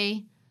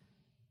say,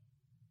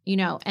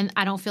 and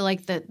I don't feel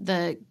like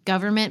the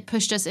government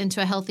pushed us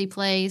into a healthy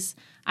place.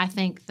 I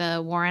think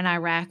the war in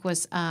Iraq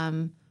was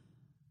and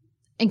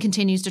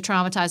continues to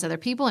traumatize other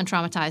people and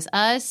traumatize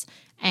us.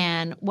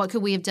 And what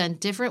could we have done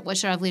different? What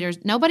should our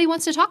leaders? Nobody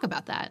wants to talk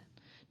about that.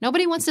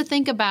 Nobody wants to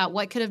think about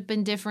what could have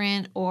been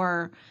different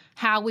or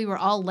how we were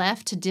all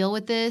left to deal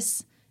with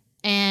this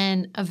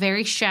in a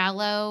very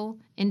shallow,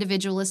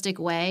 individualistic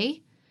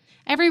way.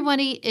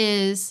 Everybody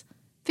is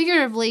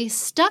figuratively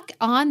stuck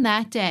on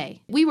that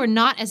day. We were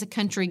not, as a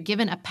country,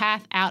 given a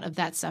path out of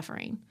that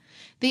suffering.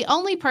 The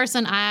only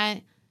person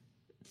I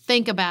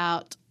think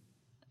about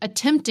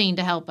attempting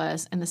to help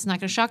us, and this is not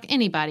going to shock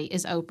anybody,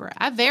 is Oprah.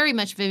 I very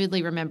much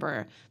vividly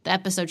remember the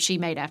episode she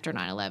made after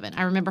 9/11.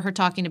 I remember her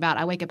talking about,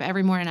 I wake up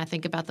every morning and I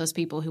think about those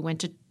people who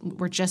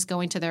were just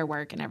going to their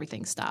work and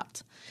everything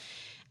stopped.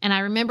 And I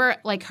remember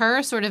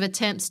her sort of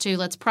attempts to,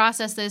 let's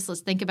process this,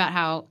 let's think about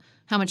how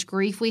much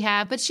grief we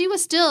have. But she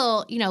was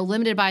still,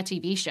 limited by a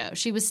TV show.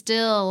 She was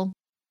still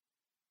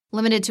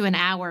limited to an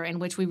hour in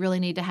which we really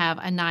need to have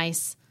a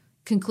nice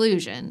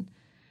conclusion.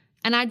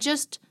 And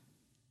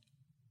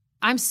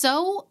I'm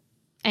so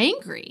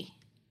angry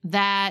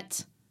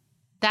that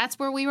that's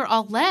where we were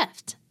all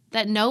left,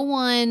 that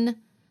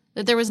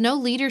there was no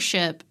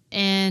leadership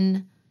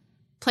in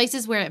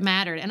places where it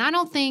mattered. And I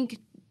don't think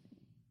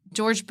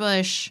George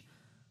Bush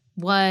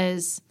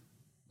was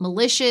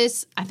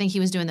malicious. I think he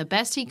was doing the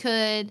best he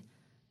could.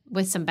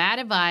 with some bad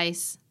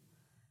advice,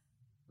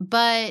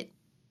 but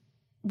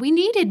we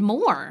needed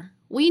more.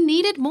 We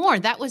needed more.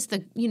 That was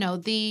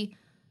the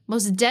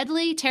most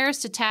deadly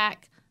terrorist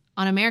attack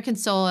on American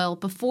soil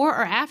before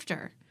or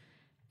after.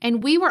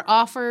 And we were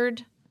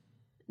offered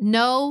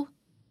no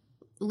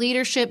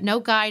leadership, no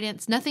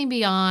guidance, nothing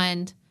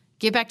beyond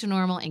get back to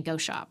normal and go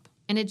shop.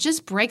 And it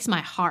just breaks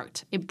my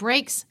heart. It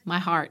breaks my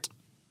heart.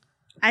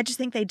 I just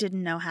think they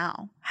didn't know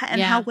how. And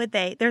how would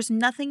they? There's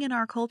nothing in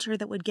our culture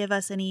that would give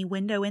us any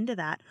window into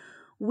that.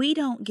 We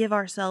don't give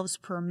ourselves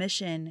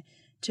permission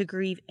to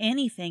grieve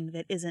anything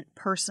that isn't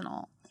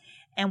personal.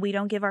 And we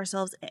don't give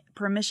ourselves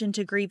permission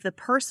to grieve the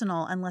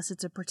personal unless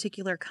it's a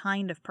particular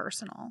kind of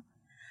personal.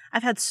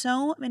 I've had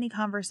so many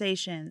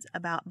conversations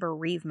about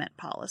bereavement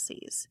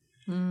policies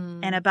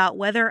and about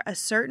whether a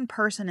certain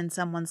person in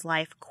someone's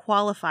life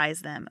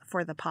qualifies them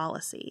for the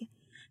policy.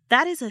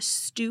 That is a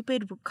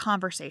stupid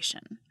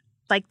conversation.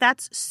 Like,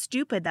 that's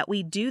stupid that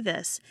we do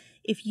this.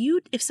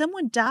 If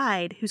someone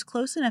died who's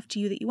close enough to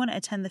you that you want to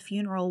attend the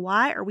funeral,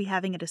 why are we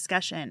having a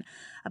discussion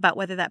about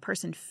whether that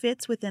person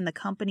fits within the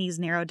company's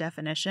narrow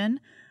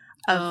definition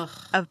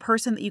of a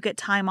person that you get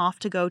time off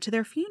to go to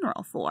their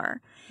funeral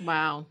for?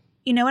 Wow.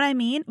 You know what I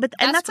mean?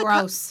 That's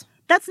gross.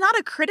 That's not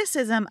a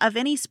criticism of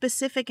any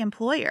specific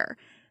employer.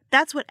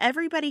 That's what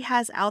everybody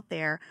has out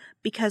there,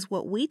 because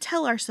what we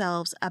tell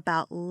ourselves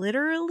about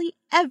literally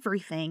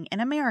everything in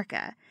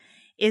America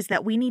is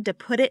that we need to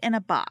put it in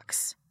a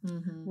box,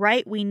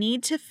 right? We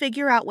need to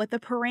figure out what the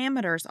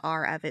parameters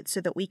are of it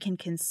so that we can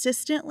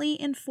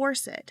consistently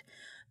enforce it.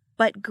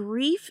 But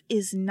grief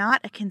is not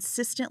a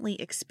consistently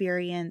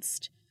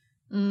experienced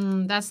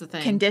that's the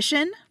thing.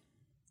 Condition.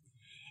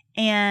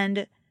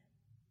 And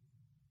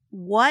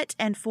what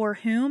and for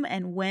whom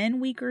and when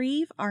we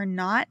grieve are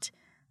not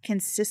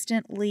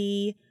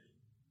consistently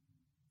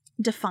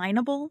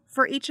definable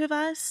for each of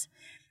us.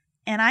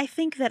 And I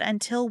think that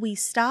until we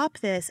stop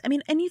this,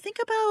 and you think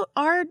about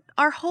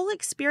our whole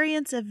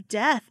experience of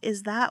death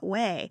is that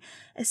way,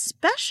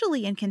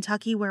 especially in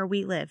Kentucky where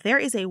we live. There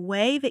is a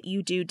way that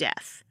you do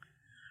death,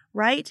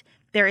 right?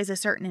 There is a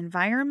certain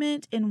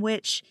environment in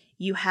which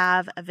you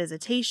have a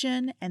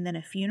visitation and then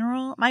a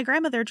funeral. My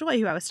grandmother, Joy,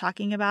 who I was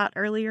talking about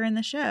earlier in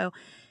the show,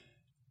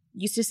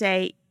 used to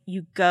say,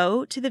 you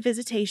go to the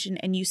visitation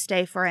and you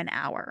stay for an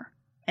hour.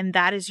 And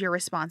that is your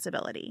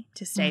responsibility,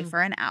 to stay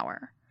for an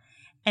hour.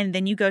 And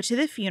then you go to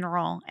the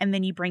funeral and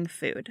then you bring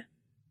food,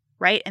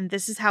 right? And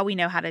this is how we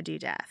know how to do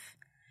death.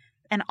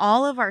 And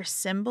all of our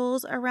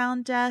symbols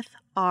around death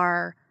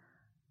are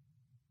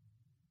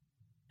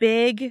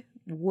big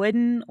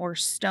wooden or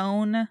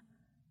stone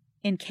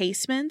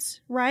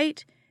encasements,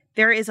 right?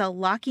 There is a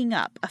locking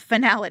up, a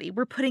finality.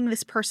 We're putting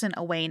this person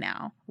away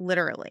now,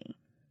 literally.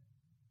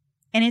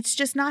 And it's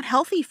just not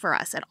healthy for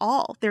us at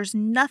all. There's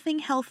nothing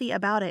healthy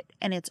about it,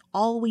 and it's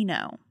all we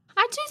know.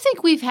 I do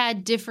think we've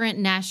had different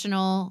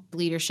national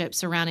leadership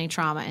surrounding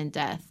trauma and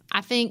death.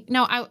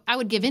 I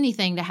would give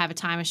anything to have a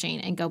time machine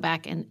and go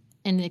back and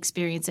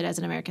experience it as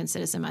an American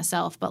citizen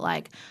myself. But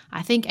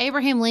I think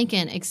Abraham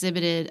Lincoln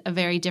exhibited a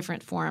very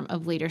different form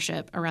of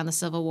leadership around the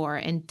Civil War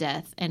and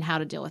death and how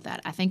to deal with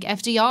that. I think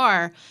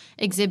FDR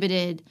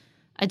exhibited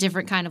a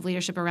different kind of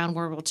leadership around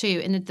World War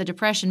II and the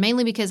Depression,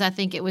 mainly because I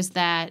think it was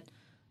that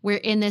we're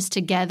in this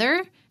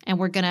together and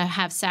we're going to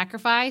have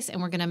sacrifice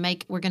and we're going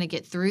to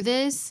get through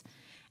this.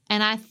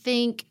 And I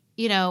think,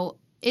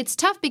 it's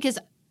tough because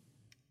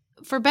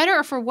for better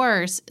or for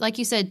worse, like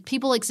you said,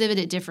 people exhibit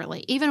it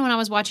differently. Even when I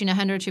was watching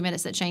 102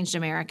 Minutes That Changed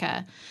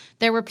America,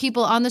 there were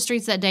people on the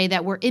streets that day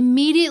that were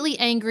immediately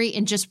angry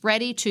and just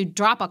ready to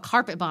drop a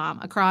carpet bomb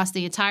across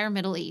the entire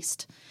Middle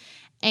East.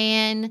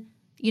 And,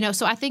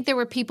 so I think there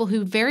were people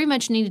who very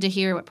much needed to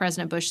hear what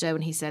President Bush said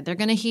when he said, they're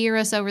going to hear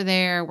us over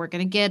there, we're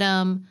going to get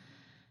them,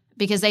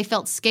 because they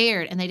felt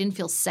scared and they didn't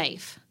feel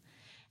safe.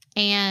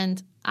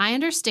 And I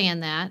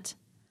understand that.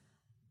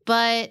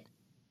 But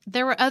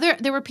there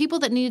were people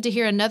that needed to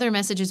hear another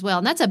message as well.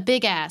 And that's a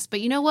big ask.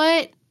 But you know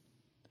what?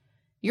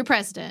 You're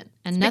president.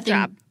 And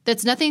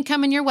nothing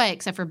coming your way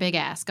except for big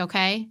ask,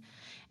 okay?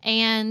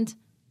 And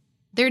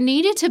there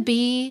needed to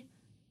be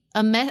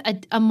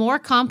a more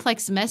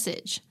complex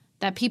message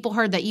that people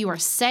heard, that you are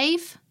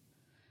safe,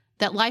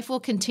 that life will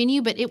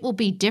continue, but it will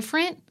be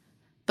different.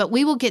 But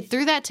we will get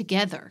through that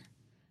together.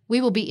 We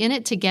will be in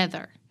it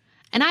together.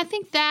 And I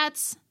think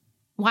that's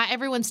why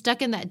everyone's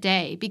stuck in that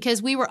day,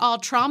 because we were all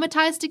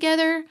traumatized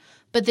together,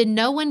 but then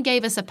no one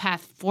gave us a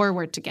path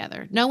forward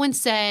together. No one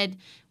said,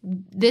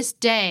 this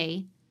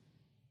day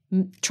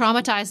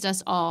traumatized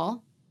us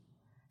all,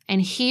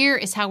 and here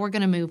is how we're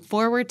going to move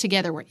forward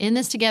together. We're in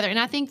this together. And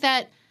I think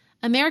that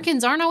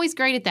Americans aren't always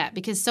great at that,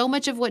 because so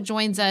much of what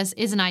joins us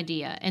is an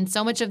idea, and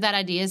so much of that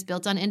idea is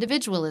built on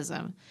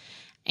individualism.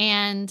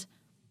 And,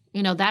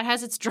 that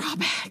has its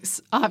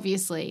drawbacks,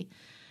 obviously.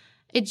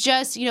 It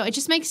just,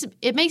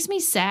 it makes me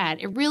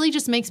sad. It really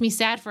just makes me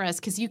sad for us,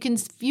 because you can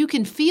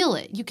feel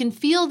it. You can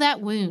feel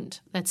that wound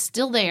that's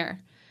still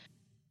there.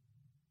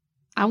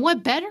 I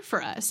want better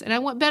for us, and I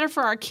want better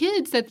for our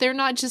kids, that they're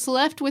not just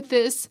left with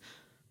this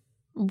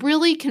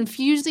really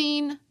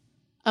confusing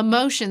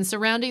emotion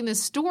surrounding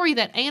this story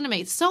that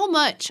animates so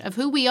much of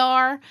who we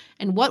are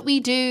and what we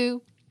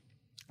do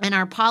and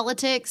our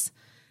politics.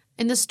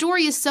 And the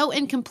story is so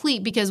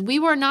incomplete because we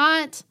were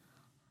not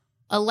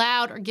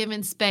allowed or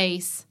given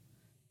space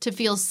to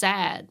feel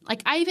sad.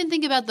 Like, I even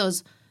think about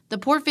the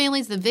poor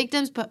families, the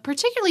victims, but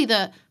particularly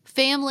the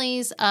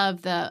families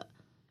of the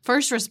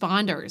first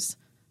responders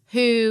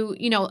who,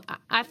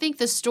 I think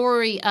the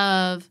story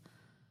of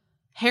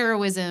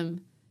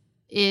heroism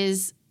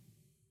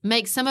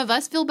makes some of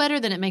us feel better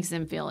than it makes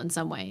them feel in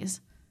some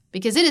ways,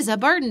 because it is a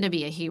burden to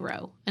be a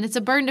hero, and it's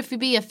a burden to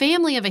be a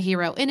family of a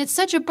hero, and it's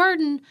such a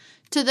burden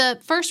to the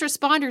first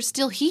responders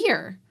still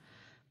here,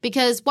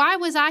 because why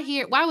was I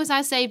here? Why was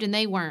I saved and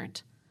they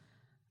weren't?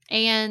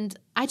 And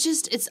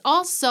it's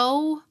all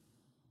so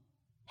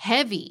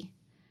heavy,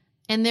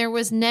 and there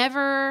was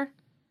never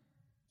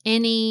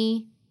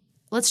any,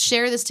 let's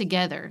share this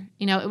together.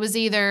 It was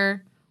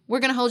either we're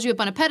going to hold you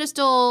up on a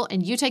pedestal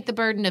and you take the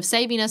burden of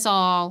saving us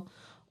all,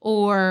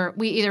 or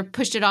we either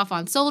pushed it off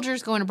on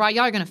soldiers going abroad.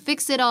 Y'all are going to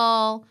fix it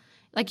all.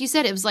 Like you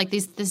said, it was like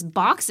these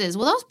boxes.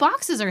 Well, those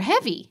boxes are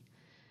heavy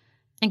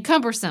and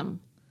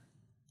cumbersome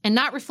and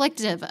not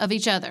reflective of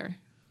each other.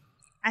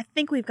 I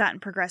think we've gotten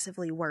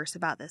progressively worse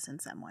about this in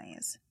some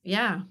ways.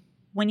 Yeah.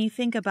 When you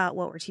think about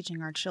what we're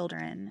teaching our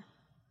children,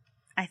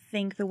 I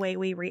think the way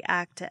we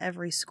react to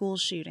every school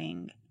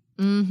shooting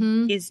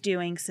is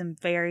doing some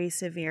very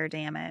severe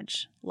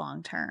damage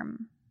long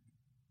term.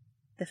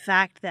 The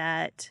fact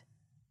that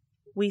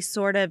we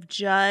sort of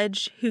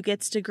judge who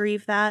gets to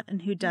grieve that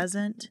and who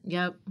doesn't.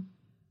 Yep.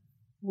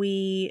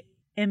 We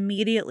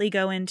immediately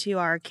go into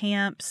our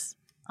camps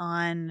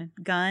on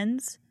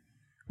guns,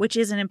 which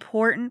is an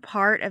important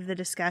part of the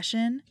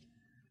discussion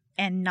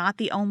and not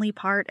the only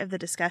part of the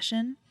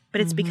discussion,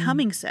 but it's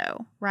becoming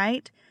so,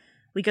 right?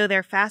 We go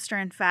there faster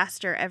and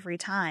faster every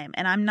time.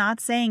 And I'm not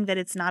saying that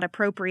it's not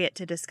appropriate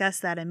to discuss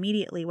that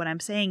immediately. What I'm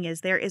saying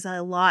is there is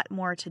a lot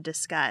more to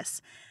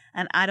discuss.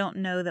 And I don't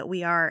know that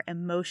we are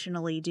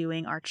emotionally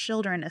doing our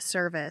children a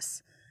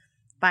service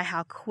by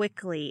how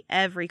quickly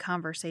every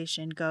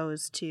conversation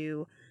goes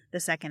to the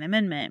Second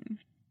Amendment.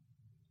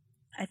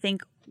 I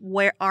think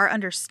where our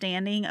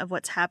understanding of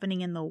what's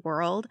happening in the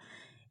world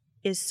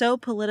is so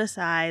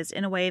politicized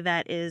in a way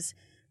that is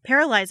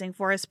paralyzing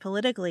for us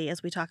politically,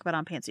 as we talk about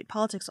on Pantsuit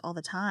Politics all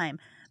the time,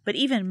 but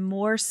even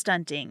more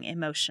stunting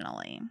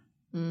emotionally.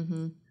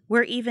 Mm-hmm.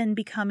 We're even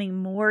becoming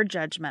more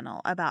judgmental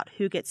about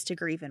who gets to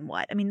grieve and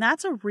what. I mean,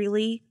 that's a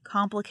really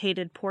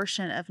complicated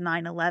portion of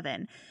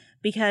 9/11,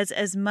 because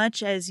as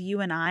much as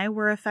you and I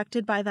were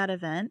affected by that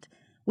event,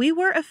 we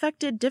were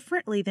affected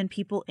differently than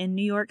people in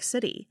New York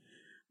City.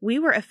 We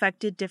were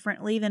affected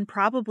differently than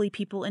probably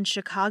people in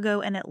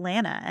Chicago and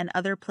Atlanta and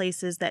other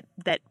places that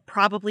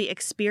probably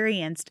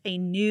experienced a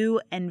new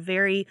and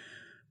very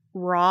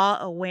raw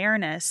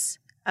awareness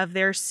of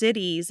their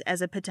cities as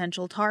a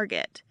potential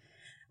target.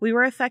 We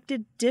were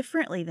affected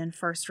differently than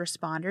first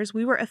responders.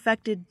 We were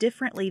affected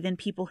differently than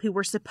people who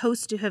were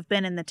supposed to have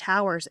been in the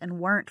towers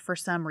and weren't for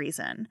some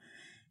reason,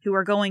 who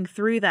are going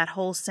through that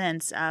whole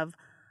sense of,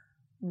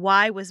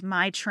 why was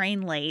my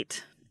train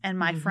late and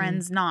my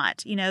friends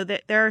not?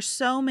 There are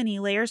so many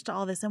layers to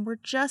all this, and we're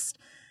just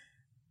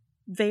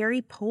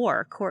very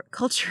poor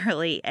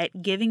culturally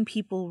at giving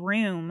people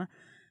room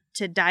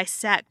to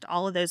dissect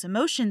all of those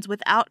emotions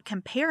without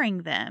comparing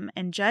them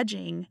and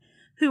judging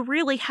who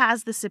really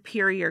has the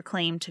superior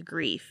claim to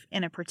grief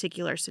in a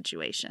particular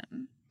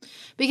situation.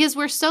 Because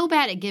we're so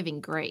bad at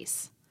giving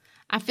grace.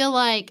 I feel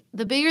like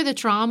the bigger the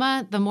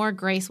trauma, the more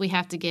grace we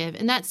have to give.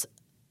 And that's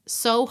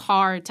so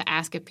hard to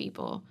ask of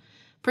people,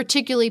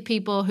 particularly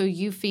people who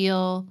you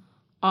feel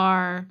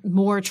are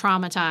more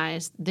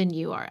traumatized than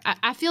you are.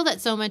 I feel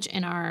that so much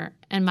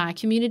in my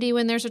community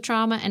when there's a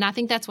trauma, and I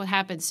think that's what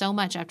happened so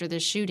much after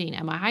this shooting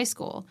at my high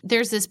school.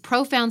 There's this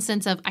profound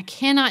sense of, I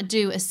cannot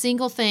do a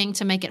single thing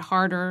to make it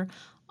harder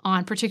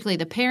on particularly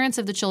the parents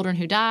of the children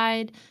who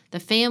died,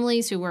 the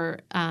families who were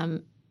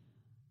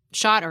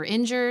shot or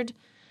injured.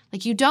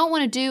 Like, you don't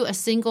want to do a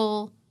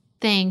single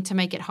thing to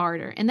make it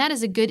harder, and that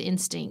is a good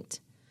instinct.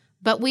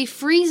 But we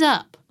freeze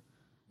up.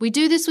 We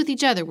do this with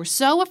each other. We're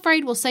so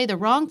afraid we'll say the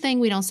wrong thing,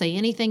 we don't say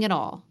anything at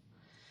all.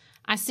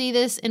 I see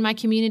this in my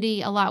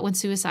community a lot when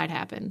suicide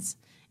happens.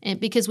 And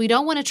because we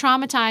don't want to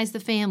traumatize the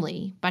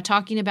family by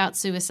talking about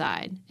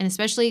suicide. And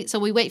especially, so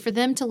we wait for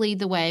them to lead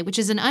the way, which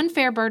is an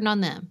unfair burden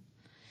on them.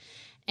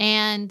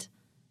 And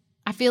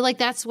I feel like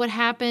that's what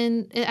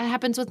happened. It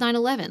happens with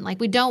 9/11.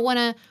 Like, we don't want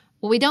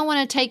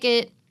to take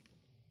it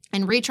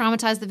and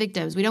re-traumatize the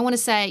victims. We don't want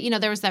to say,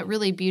 there was that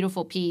really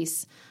beautiful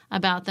piece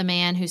about the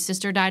man whose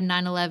sister died in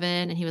 9/11,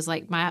 and he was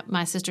like,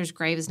 my sister's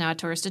grave is now a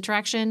tourist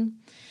attraction.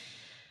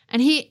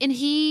 And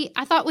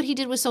I thought what he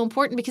did was so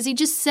important because he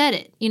just said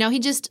it. He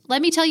just,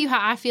 let me tell you how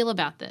I feel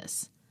about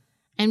this.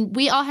 And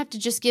we all have to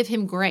just give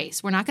him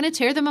grace. We're not going to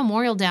tear the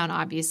memorial down,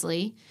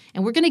 obviously,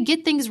 and we're going to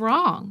get things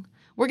wrong.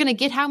 We're going to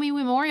get how we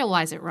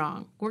memorialize it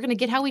wrong. We're going to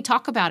get how we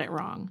talk about it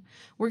wrong.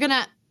 We're going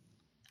to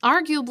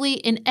arguably,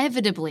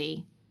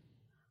 inevitably,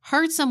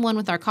 hurt someone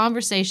with our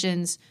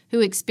conversations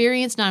who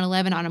experienced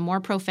 9/11 on a more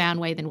profound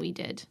way than we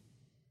did.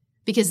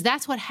 because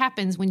that's what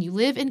happens when you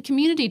live in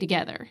community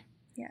together.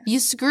 Yes. You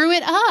screw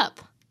it up.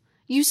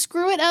 You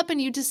screw it up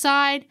and you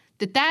decide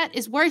that that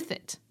is worth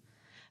it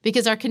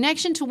because our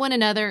connection to one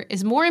another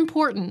is more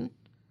important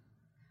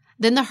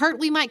than the hurt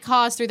we might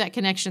cause through that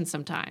connection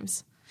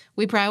sometimes.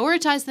 We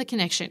prioritize the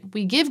connection.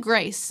 We give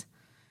grace.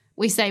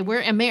 We say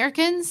we're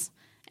Americans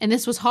and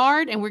this was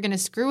hard and we're going to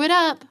screw it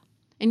up.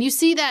 And you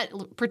see that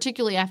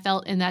particularly I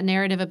felt in that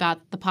narrative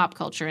about the pop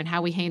culture and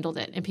how we handled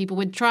it. And people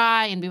would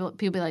try and people would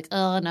be like,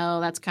 oh,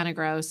 no, that's kind of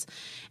gross.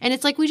 And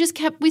it's like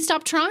we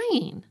stopped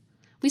trying.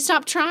 We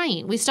stopped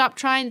trying. We stopped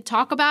trying to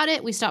talk about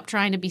it. We stopped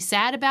trying to be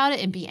sad about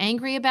it and be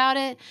angry about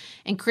it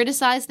and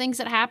criticize things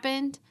that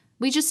happened.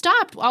 We just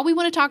stopped. All we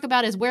want to talk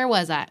about is where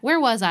was I?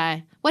 Where was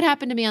I? What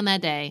happened to me on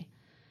that day?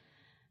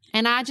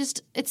 And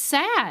it's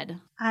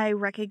sad. I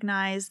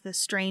recognize the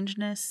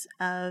strangeness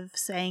of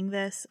saying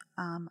this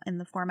in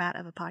the format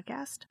of a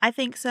podcast. I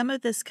think some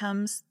of this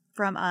comes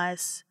from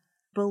us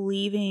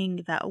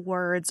believing that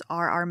words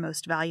are our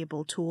most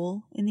valuable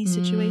tool in these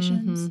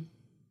situations. Mm-hmm.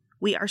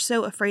 We are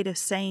so afraid of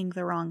saying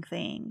the wrong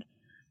thing.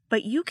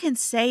 But you can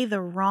say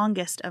the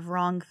wrongest of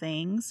wrong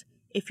things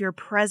if your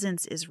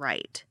presence is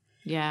right.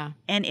 Yeah.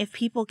 And if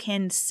people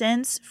can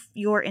sense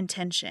your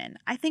intention.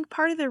 I think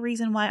part of the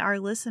reason why our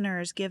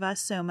listeners give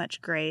us so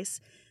much grace,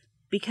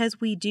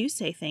 because we do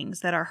say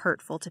things that are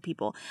hurtful to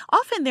people.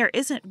 Often there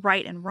isn't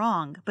right and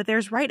wrong, but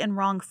there's right and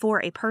wrong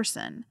for a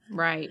person.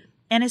 Right.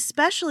 And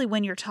especially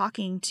when you're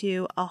talking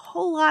to a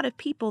whole lot of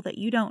people that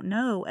you don't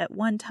know at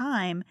one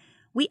time,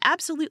 we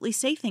absolutely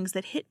say things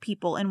that hit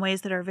people in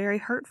ways that are very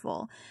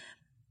hurtful.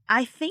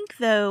 I think,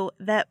 though,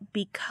 that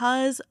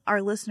because our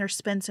listeners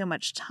spend so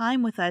much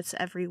time with us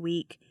every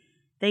week,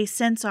 they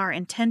sense our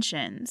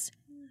intentions.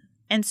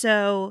 And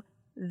so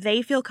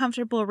they feel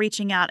comfortable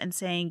reaching out and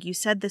saying, you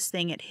said this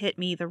thing, it hit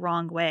me the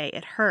wrong way,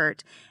 it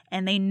hurt.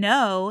 And they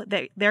know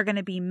that they're going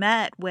to be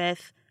met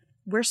with,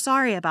 we're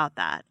sorry about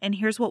that. And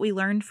here's what we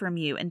learned from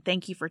you. And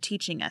thank you for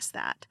teaching us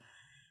that.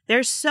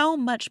 There's so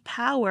much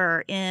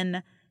power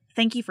in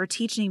thank you for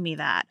teaching me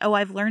that. Oh,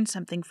 I've learned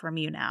something from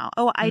you now.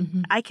 Oh,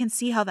 I can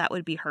see how that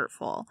would be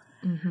hurtful.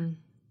 Mm-hmm.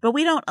 But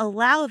we don't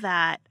allow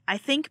that, I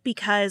think,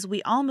 because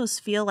we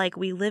almost feel like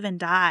we live and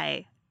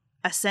die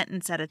a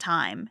sentence at a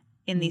time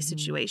in these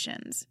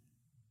situations.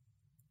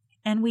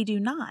 And we do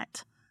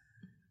not.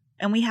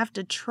 And we have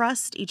to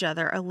trust each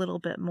other a little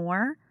bit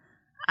more,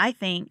 I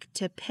think,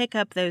 to pick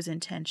up those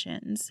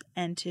intentions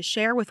and to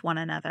share with one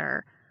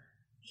another,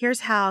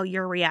 here's how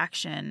your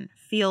reaction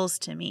feels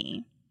to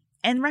me.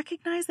 And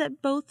recognize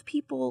that both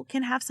people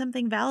can have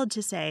something valid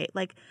to say.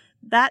 Like,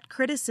 that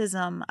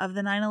criticism of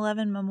the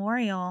 9/11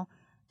 memorial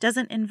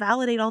doesn't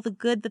invalidate all the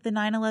good that the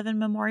 9/11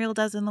 memorial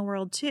does in the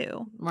world,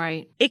 too.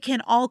 Right. It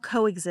can all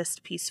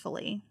coexist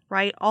peacefully,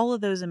 right? All of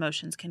those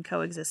emotions can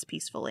coexist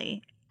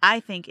peacefully. I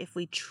think if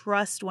we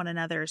trust one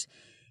another's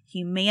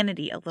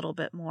humanity a little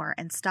bit more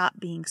and stop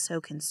being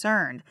so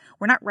concerned,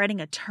 we're not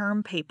writing a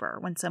term paper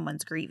when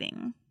someone's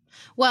grieving.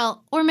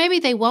 Well, or maybe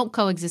they won't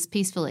coexist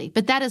peacefully,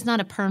 but that is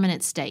not a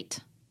permanent state.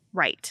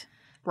 Right.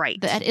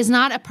 That is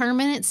not a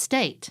permanent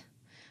state.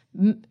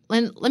 And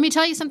let me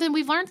tell you something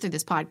we've learned through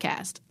this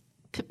podcast.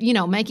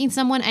 Making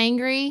someone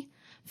angry,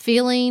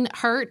 feeling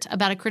hurt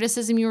about a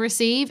criticism you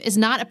receive is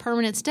not a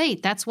permanent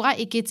state. That's why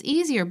it gets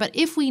easier. But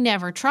if we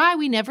never try,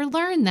 we never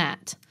learn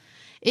that.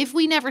 If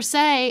we never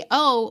say,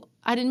 oh,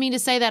 I didn't mean to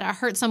say that, I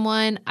hurt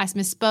someone, I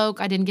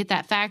misspoke, I didn't get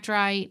that fact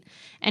right,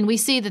 and we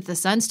see that the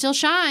sun still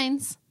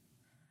shines,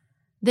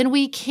 then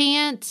we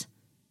can't,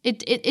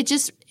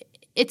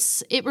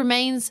 it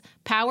remains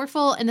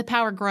powerful and the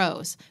power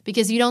grows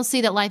because you don't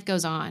see that life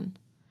goes on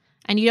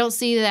and you don't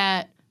see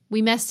that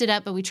we messed it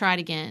up, but we tried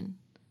again.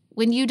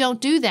 When you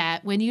don't do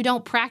that, when you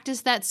don't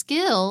practice that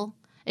skill,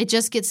 it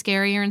just gets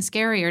scarier and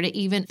scarier to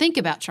even think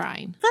about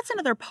trying. That's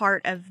another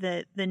part of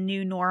the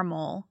new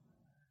normal,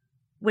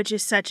 which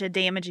is such a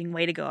damaging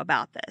way to go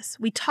about this.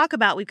 We talk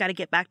about we've got to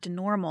get back to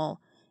normal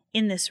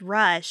in this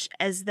rush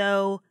as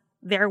though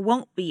there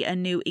won't be a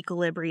new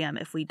equilibrium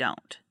if we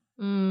don't.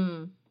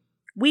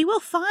 We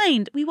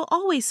will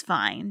always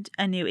find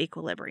a new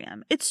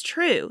equilibrium. It's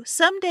true.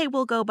 Someday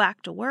we'll go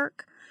back to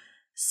work.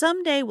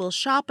 Someday we'll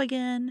shop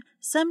again.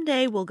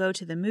 Someday we'll go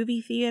to the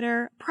movie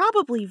theater.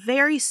 Probably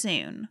very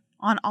soon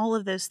on all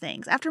of those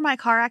things. After my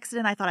car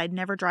accident, I thought I'd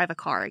never drive a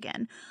car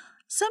again.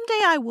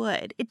 Someday I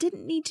would. It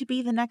didn't need to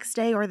be the next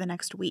day or the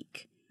next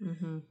week.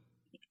 Mm-hmm.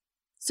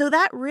 So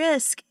that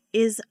risk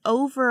is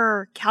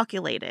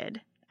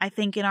over-calculated, I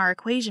think, in our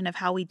equation of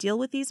how we deal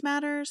with these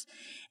matters.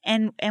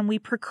 And we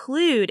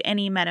preclude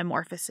any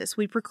metamorphosis.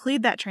 We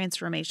preclude that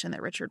transformation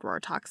that Richard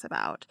Rohr talks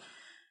about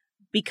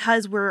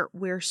because we're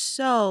in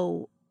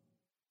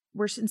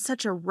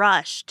such a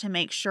rush to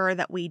make sure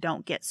that we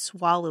don't get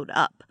swallowed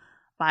up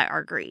by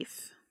our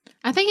grief.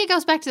 I think it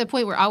goes back to the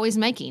point we're always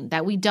making,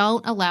 that we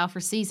don't allow for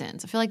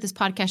seasons. I feel like this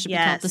podcast should be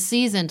called The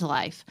Seasoned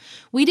Life.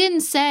 We didn't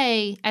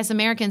say, as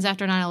Americans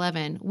after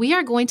 9/11, we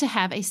are going to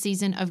have a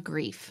season of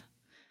grief.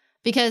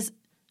 Because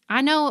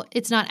I know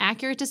it's not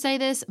accurate to say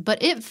this,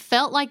 but it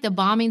felt like the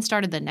bombing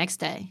started the next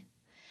day.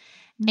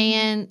 Mm-hmm.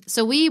 And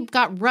so we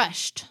got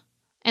rushed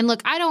And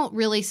look, I don't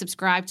really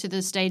subscribe to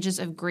the stages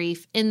of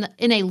grief in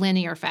a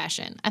linear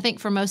fashion. I think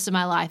for most of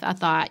my life, I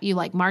thought you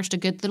like marched a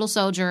good little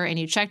soldier and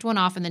you checked one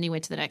off and then you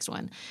went to the next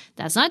one.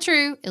 That's not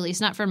true, at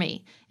least not for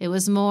me. It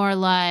was more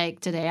like,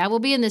 today I will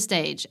be in this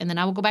stage, and then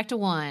I will go back to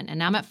 1, and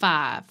now I'm at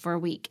 5 for a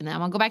week, and then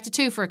I'm going to go back to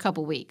 2 for a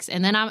couple weeks,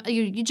 and then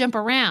you jump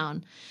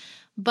around.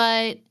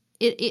 But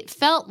it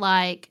felt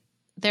like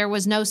there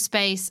was no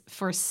space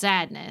for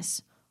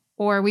sadness,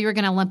 or we were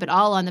going to lump it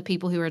all on the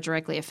people who were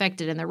directly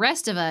affected, and the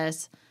rest of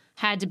us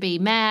had to be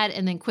mad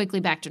and then quickly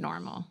back to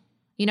normal.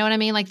 You know what I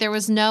mean? Like there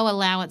was no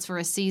allowance for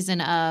a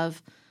season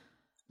of,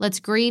 let's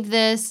grieve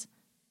this.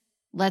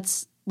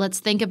 Let's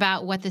think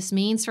about what this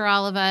means for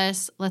all of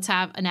us. Let's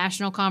have a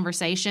national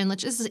conversation,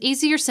 which is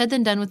easier said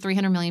than done with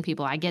 300 million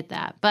people. I get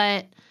that.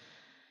 But,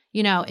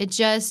 it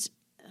just,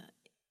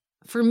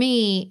 for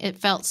me, it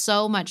felt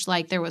so much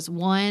like there was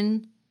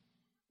one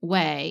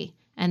way,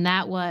 and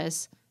that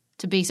was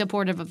to be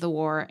supportive of the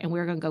war, and we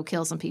were going to go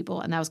kill some people,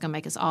 and that was going to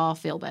make us all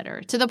feel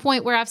better. To the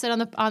point where I've said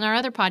on our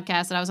other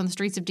podcast that I was on the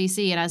streets of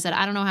D.C., and I said,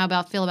 I don't know how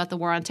I feel about the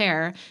war on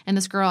terror, and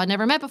this girl I'd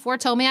never met before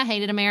told me I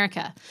hated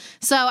America.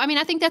 So,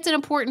 I think that's an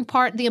important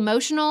part, the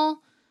emotional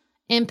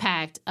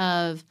impact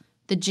of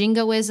the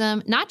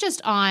jingoism, not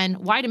just on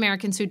white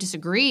Americans who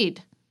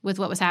disagreed with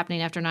what was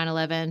happening after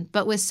 9/11,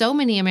 but with so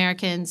many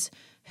Americans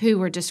who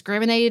were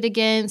discriminated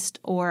against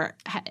or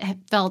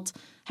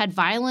had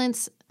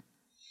violence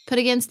put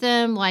against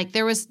them. Like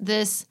there was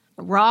this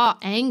raw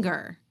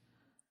anger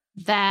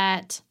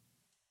that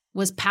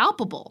was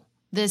palpable.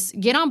 This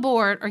get on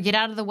board or get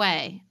out of the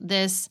way.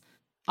 This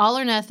all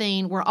or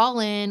nothing, we're all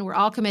in, we're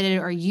all committed,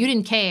 or you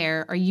didn't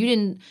care, or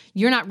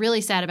you're not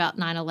really sad about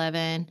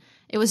 9/11.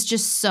 It was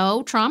just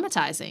so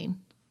traumatizing.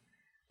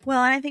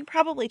 Well, and I think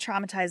probably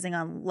traumatizing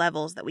on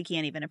levels that we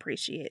can't even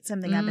appreciate.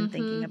 Something I've been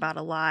thinking about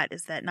a lot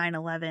is that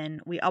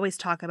 9/11, we always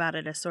talk about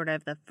it as sort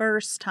of the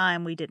first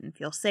time we didn't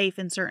feel safe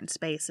in certain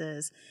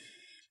spaces.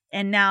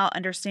 And now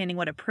understanding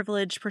what a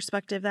privileged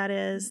perspective that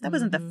is, that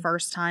wasn't the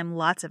first time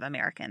lots of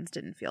Americans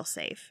didn't feel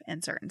safe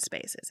in certain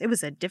spaces. It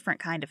was a different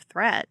kind of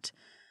threat.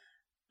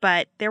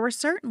 But there were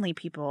certainly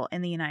people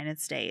in the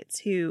United States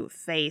who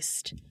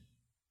faced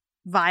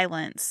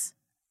violence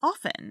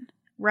often.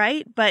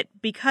 Right? But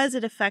because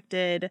it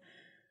affected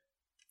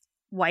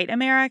white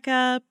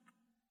America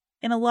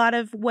in a lot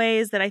of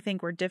ways that I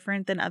think were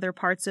different than other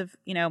parts of,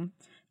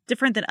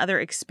 different than other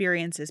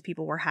experiences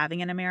people were having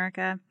in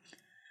America,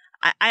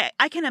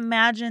 I can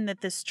imagine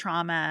that this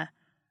trauma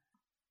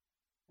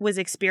was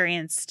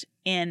experienced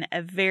in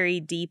a very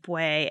deep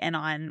way and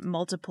on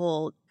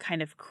multiple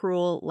kind of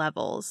cruel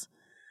levels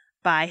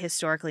by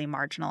historically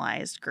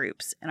marginalized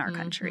groups in our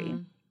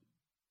country.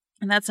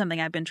 And that's something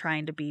I've been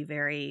trying to be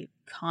very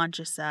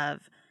conscious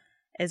of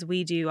as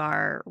we do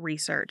our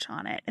research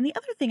on it. And the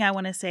other thing I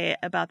want to say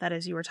about that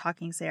as you were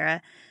talking,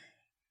 Sarah,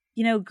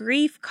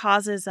 grief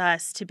causes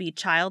us to be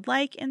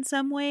childlike in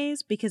some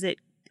ways because it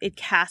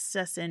casts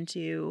us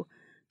into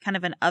kind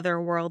of an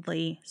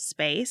otherworldly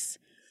space.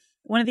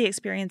 One of the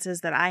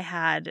experiences that I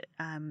had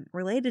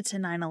related to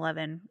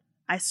 9/11,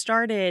 I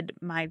started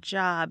my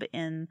job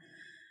in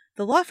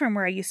the law firm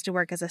where I used to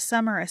work as a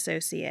summer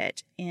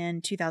associate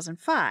in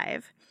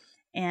 2005.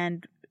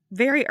 And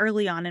very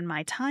early on in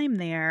my time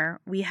there,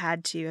 we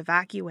had to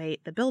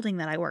evacuate the building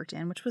that I worked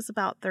in, which was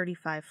about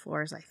 35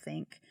 floors, I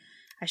think.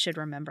 I should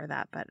remember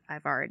that, but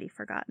I've already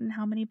forgotten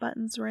how many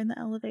buttons were in the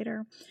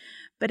elevator.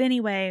 But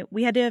anyway,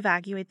 we had to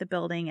evacuate the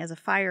building as a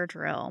fire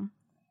drill.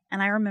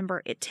 And I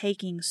remember it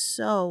taking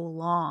so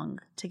long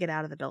to get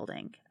out of the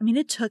building. I mean,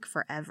 it took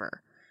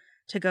forever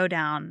to go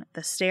down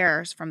the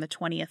stairs from the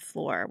 20th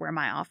floor where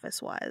my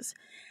office was.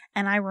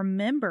 And I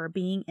remember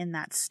being in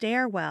that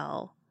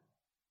stairwell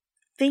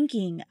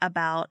thinking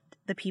about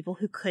the people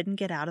who couldn't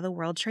get out of the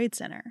World Trade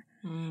Center.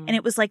 And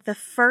it was like the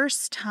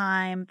first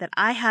time that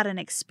I had an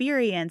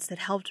experience that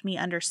helped me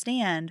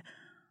understand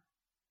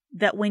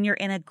that when you're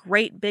in a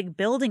great big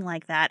building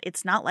like that,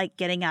 it's not like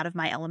getting out of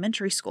my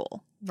elementary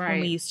school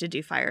when we used to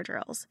do fire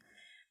drills.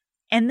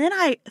 And then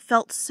I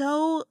felt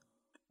so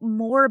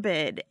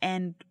morbid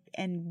and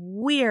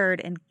weird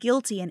and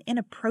guilty and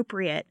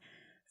inappropriate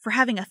for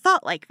having a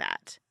thought like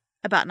that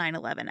about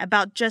 9/11,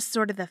 about just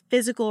sort of the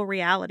physical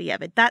reality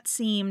of it. That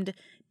seemed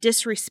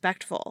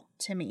disrespectful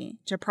to me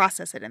to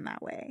process it in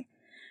that way.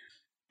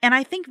 And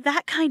I think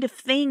that kind of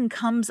thing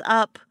comes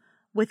up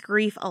with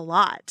grief a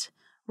lot,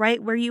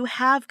 right? Where you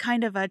have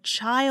kind of a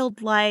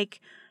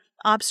childlike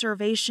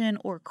observation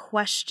or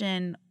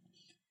question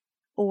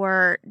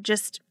or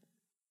just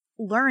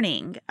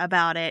learning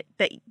about it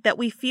that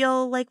we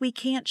feel like we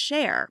can't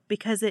share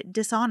because it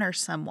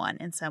dishonors someone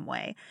in some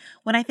way.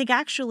 When I think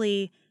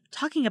actually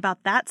talking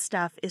about that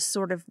stuff is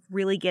sort of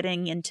really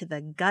getting into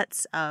the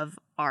guts of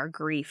our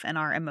grief and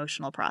our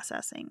emotional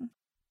processing.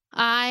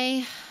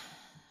 I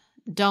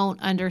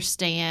don't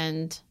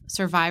understand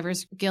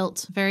survivor's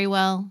guilt very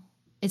well.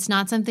 It's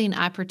not something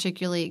I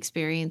particularly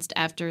experienced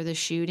after the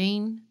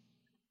shooting,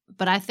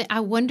 but I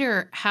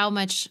wonder how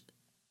much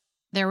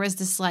there was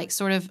this like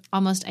sort of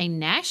almost a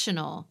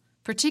national,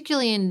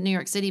 particularly in New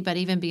York City, but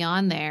even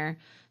beyond there,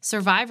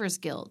 survivor's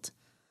guilt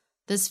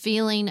This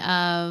feeling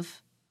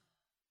of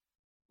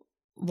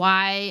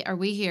why are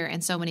we here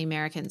and so many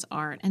Americans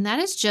aren't? And that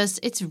is just,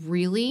 it's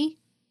really,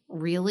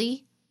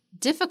 really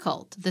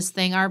difficult. This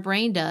thing our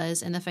brain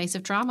does in the face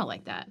of trauma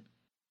like that.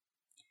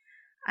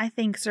 I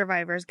think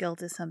survivor's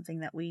guilt is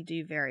something that we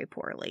do very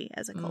poorly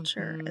as a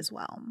culture as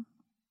well.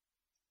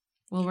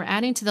 Well, we're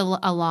adding to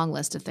a long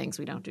list of things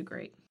we don't do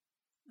great.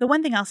 The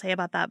one thing I'll say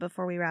about that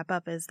before we wrap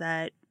up is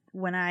that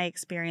when I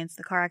experienced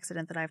the car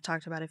accident that I've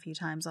talked about a few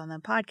times on the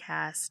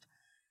podcast,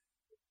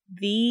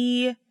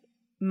 the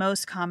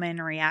most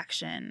common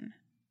reaction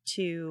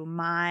to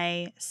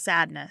my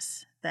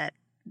sadness that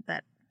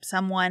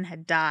someone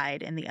had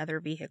died in the other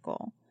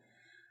vehicle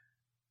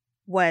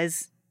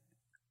was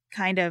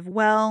kind of,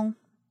 well,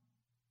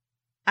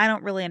 I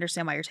don't really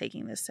understand why you're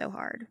taking this so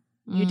hard.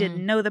 You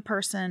didn't know the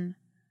person.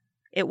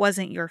 It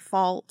wasn't your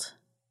fault.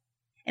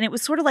 And it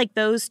was sort of like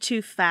those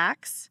two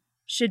facts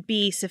should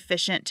be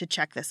sufficient to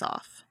check this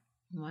off.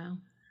 Wow.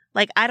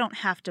 Like, I don't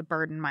have to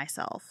burden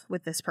myself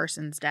with this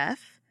person's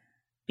death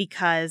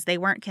because they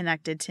weren't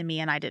connected to me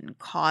and I didn't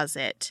cause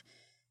it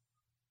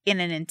in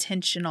an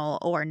intentional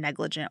or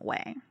negligent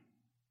way.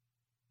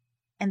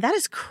 And that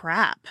is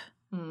crap.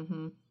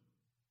 Mm-hmm.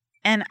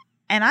 And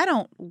I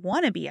don't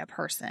want to be a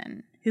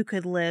person who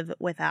could live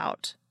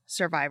without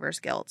survivor's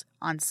guilt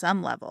on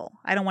some level.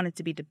 I don't want it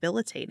to be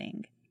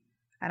debilitating.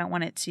 I don't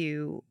want it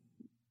to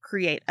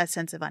create a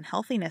sense of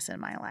unhealthiness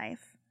in my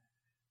life.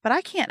 But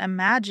I can't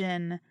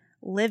imagine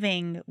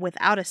living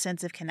without a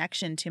sense of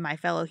connection to my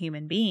fellow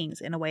human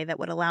beings in a way that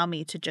would allow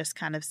me to just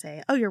kind of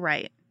say, oh, you're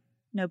right.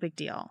 No big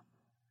deal.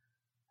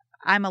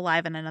 I'm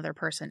alive and another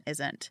person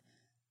isn't.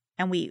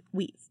 And we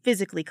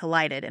physically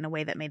collided in a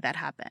way that made that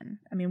happen.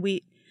 I mean,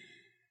 we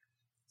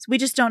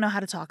just don't know how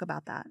to talk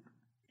about that.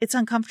 It's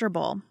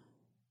uncomfortable,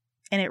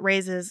 and it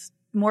raises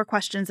more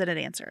questions than it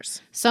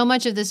answers. So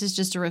much of this is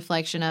just a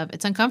reflection of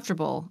it's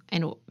uncomfortable.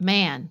 And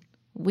man,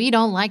 we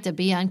don't like to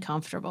be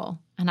uncomfortable.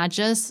 And I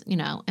just, in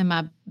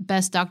my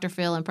best Dr.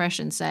 Phil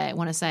impression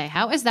want to say,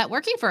 how is that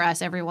working for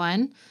us,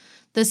 everyone?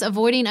 This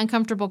avoiding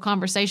uncomfortable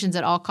conversations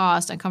at all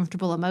costs,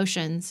 uncomfortable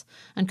emotions,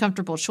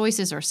 uncomfortable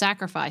choices or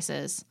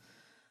sacrifices.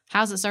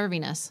 How's it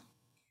serving us?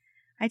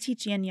 I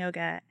teach yin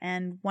yoga,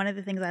 and one of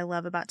the things I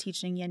love about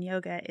teaching yin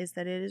yoga is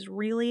that it is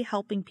really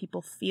helping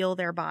people feel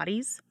their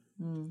bodies.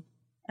 And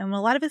a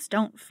lot of us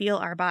don't feel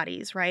our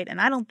bodies, right?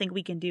 And I don't think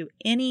we can do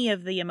any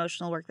of the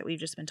emotional work that we've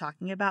just been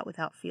talking about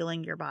without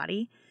feeling your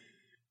body.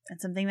 And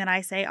something that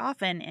I say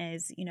often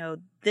is,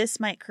 this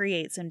might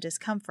create some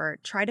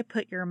discomfort. Try to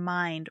put your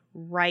mind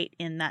right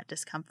in that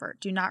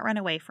discomfort. Do not run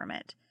away from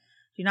it.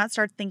 Do not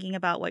start thinking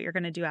about what you're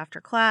going to do after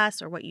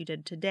class or what you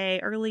did today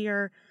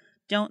earlier.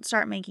 Don't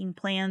start making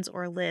plans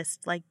or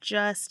lists.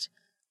 Just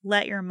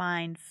let your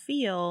mind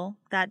feel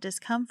that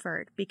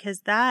discomfort,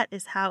 because that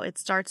is how it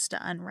starts to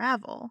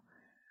unravel.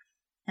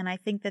 And I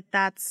think that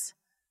that's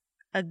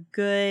a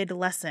good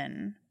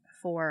lesson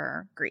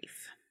for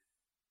grief.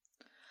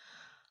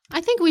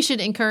 I think we should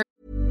encourage.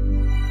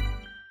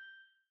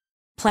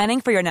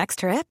 Planning for your next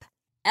trip?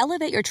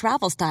 Elevate your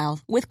travel style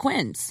with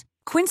Quince.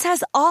 Quince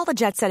has all the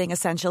jet-setting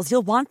essentials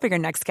you'll want for your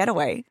next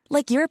getaway,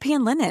 like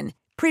European linen,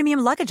 premium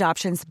luggage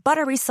options,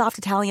 buttery soft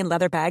Italian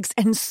leather bags,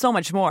 and so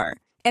much more.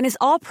 And is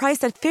all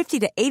priced at 50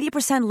 to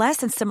 80% less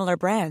than similar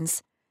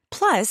brands.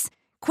 Plus,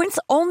 Quince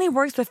only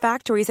works with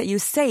factories that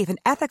use safe and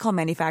ethical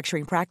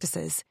manufacturing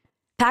practices.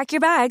 Pack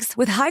your bags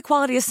with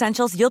high-quality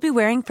essentials you'll be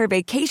wearing for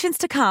vacations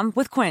to come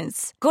with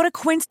Quince. Go to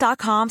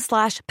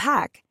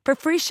quince.com/pack for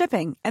free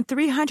shipping and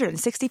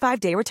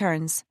 365-day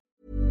returns.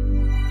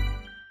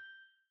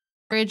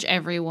 Encourage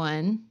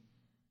everyone,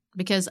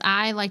 because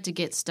I like to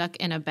get stuck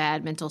in a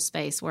bad mental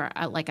space where,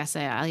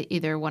 I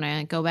either want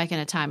to go back in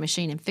a time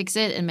machine and fix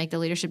it and make the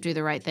leadership do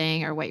the right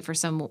thing, or wait for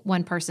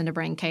one person to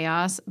bring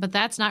chaos. But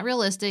that's not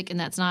realistic, and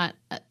that's not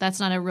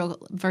a real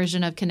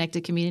version of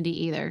connected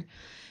community either.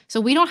 So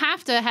we don't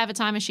have to have a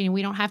time machine.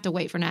 We don't have to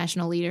wait for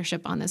national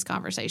leadership on this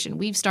conversation.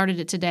 We've started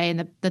it today,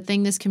 and the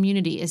thing this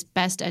community is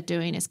best at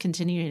doing is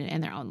continuing it in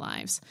their own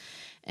lives.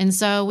 And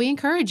so we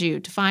encourage you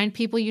to find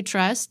people you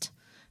trust,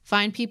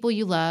 find people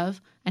you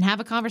love, and have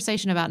a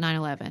conversation about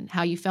 9/11,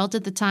 how you felt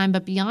at the time,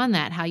 but beyond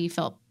that, how you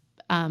felt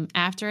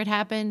after it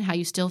happened, how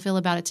you still feel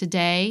about it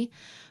today,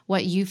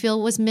 what you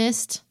feel was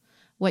missed,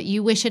 what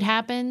you wish had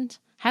happened.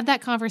 Have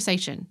that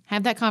conversation.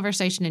 Have that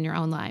conversation in your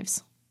own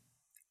lives.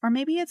 Or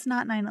maybe it's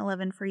not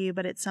 9/11 for you,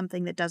 but it's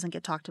something that doesn't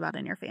get talked about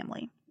in your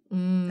family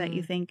that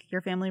you think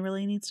your family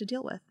really needs to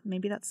deal with.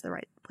 Maybe that's the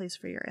right place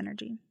for your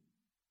energy.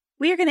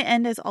 We are going to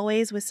end, as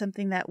always, with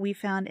something that we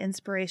found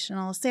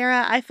inspirational.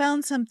 Sarah, I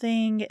found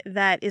something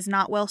that is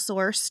not well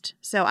sourced,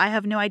 so I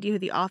have no idea who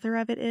the author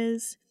of it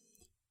is.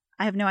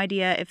 I have no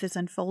idea if this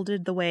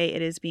unfolded the way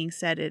it is being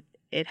said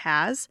it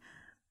has,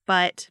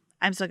 but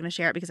I'm still going to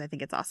share it because I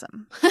think it's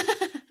awesome.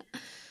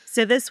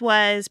 So this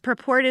was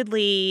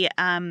purportedly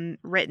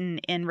written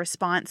in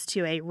response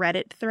to a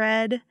Reddit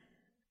thread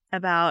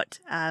about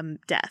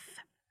death.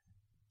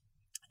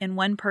 And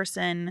one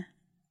person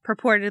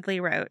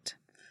purportedly wrote,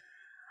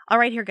 All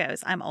right, here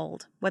goes. I'm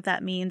old. What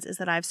that means is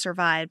that I've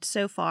survived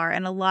so far,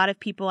 and a lot of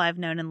people I've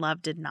known and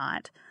loved did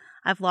not.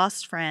 I've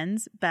lost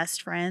friends,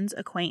 best friends,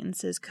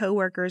 acquaintances,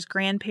 coworkers,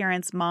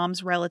 grandparents,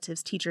 moms,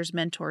 relatives, teachers,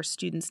 mentors,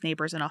 students,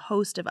 neighbors, and a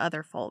host of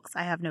other folks.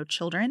 I have no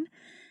children,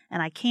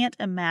 and I can't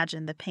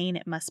imagine the pain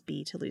it must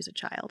be to lose a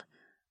child.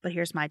 But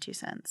here's my 2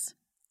 cents.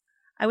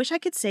 I wish I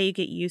could say you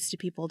get used to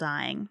people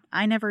dying.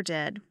 I never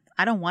did.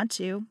 I don't want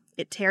to.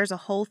 It tears a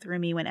hole through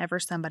me whenever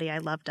somebody I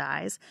love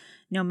dies,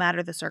 no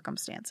matter the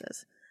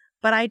circumstances.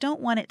 But I don't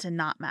want it to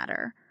not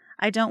matter.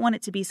 I don't want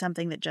it to be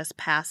something that just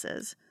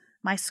passes.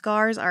 My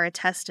scars are a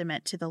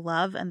testament to the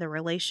love and the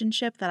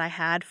relationship that I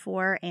had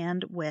for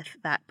and with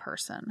that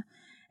person.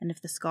 And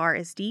if the scar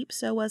is deep,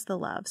 so was the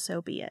love,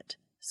 so be it.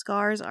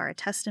 Scars are a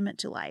testament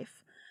to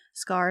life.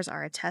 Scars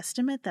are a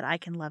testament that I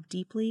can love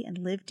deeply and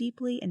live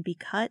deeply and be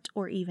cut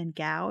or even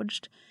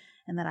gouged,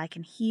 and that I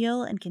can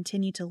heal and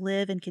continue to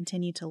live and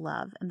continue to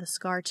love. And the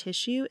scar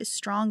tissue is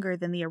stronger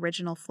than the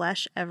original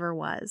flesh ever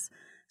was.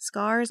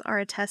 Scars are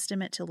a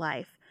testament to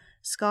life.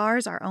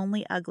 Scars are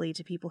only ugly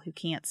to people who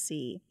can't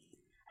see.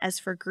 As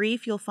for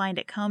grief, you'll find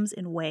it comes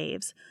in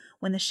waves.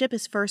 When the ship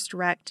is first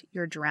wrecked,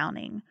 you're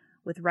drowning,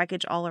 with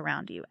wreckage all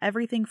around you.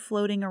 Everything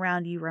floating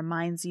around you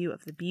reminds you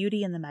of the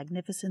beauty and the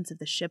magnificence of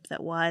the ship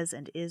that was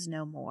and is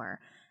no more,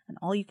 and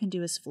all you can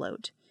do is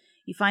float.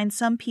 You find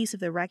some piece of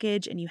the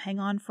wreckage and you hang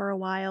on for a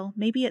while.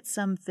 Maybe it's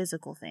some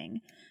physical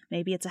thing.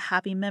 Maybe it's a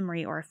happy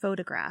memory or a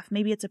photograph.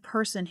 Maybe it's a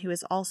person who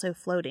is also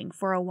floating.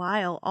 For a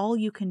while, all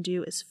you can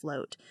do is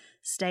float.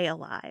 Stay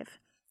alive.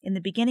 In the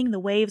beginning, the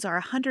waves are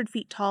 100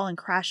 feet tall and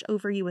crash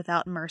over you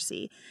without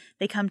mercy.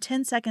 They come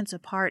 10 seconds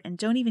apart and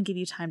don't even give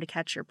you time to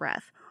catch your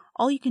breath.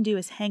 All you can do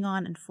is hang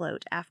on and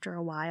float. After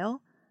a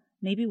while,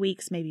 maybe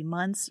weeks, maybe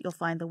months, you'll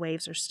find the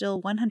waves are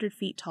still 100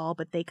 feet tall,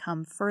 but they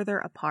come further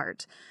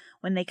apart.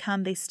 When they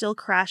come, they still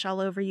crash all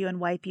over you and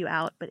wipe you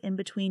out, but in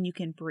between you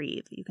can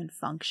breathe, you can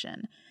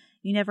function.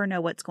 You never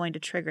know what's going to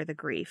trigger the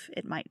grief.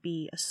 It might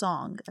be a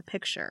song, a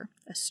picture,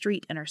 a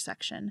street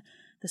intersection,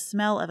 the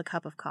smell of a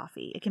cup of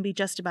coffee. It can be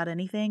just about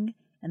anything,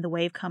 and the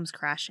wave comes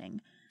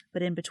crashing.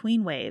 But in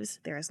between waves,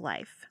 there is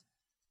life.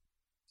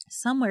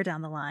 Somewhere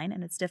down the line,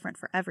 and it's different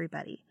for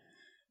everybody,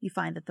 you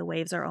find that the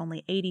waves are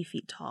only 80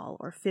 feet tall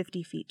or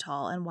 50 feet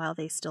tall, and while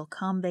they still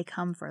come, they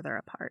come further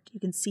apart.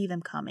 You can see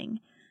them coming.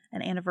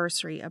 An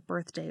anniversary, a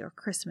birthday, or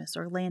Christmas,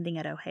 or landing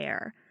at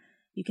O'Hare.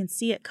 You can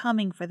see it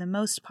coming for the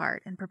most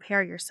part and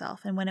prepare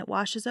yourself, and when it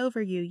washes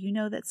over you, you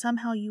know that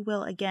somehow you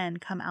will again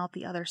come out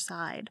the other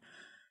side,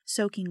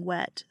 soaking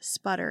wet,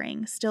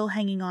 sputtering, still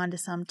hanging on to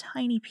some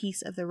tiny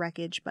piece of the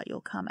wreckage, but you'll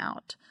come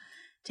out.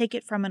 Take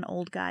it from an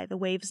old guy, the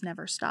waves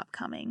never stop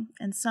coming,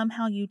 and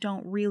somehow you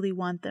don't really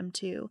want them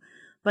to,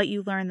 but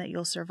you learn that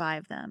you'll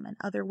survive them, and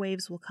other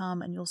waves will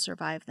come and you'll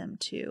survive them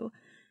too.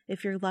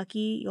 If you're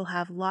lucky, you'll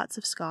have lots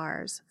of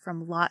scars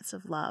from lots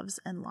of loves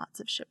and lots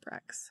of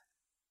shipwrecks.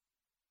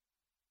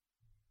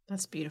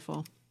 That's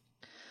beautiful.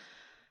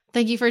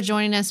 Thank you for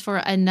joining us for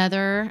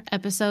another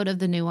episode of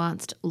The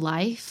Nuanced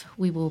Life.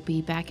 We will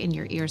be back in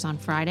your ears on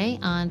Friday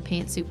on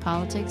Pantsuit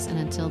Politics, and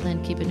until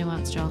then, keep it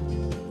nuanced, y'all.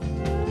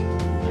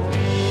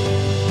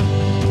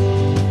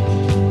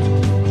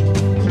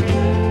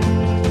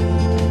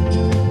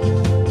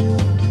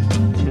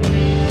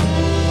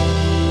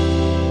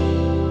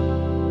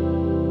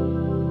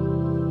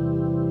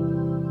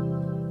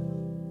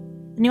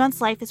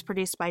 Nuanced Life is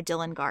produced by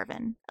Dylan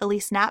Garvin.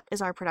 Elise Knapp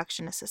is our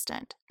production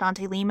assistant.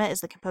 Dante Lima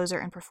is the composer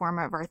and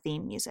performer of our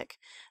theme music.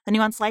 The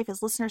Nuanced Life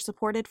is listener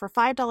supported. For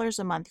 $5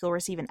 a month, you'll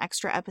receive an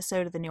extra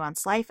episode of The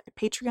Nuanced Life at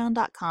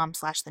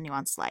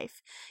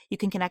patreon.com/thenuancedlife. You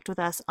can connect with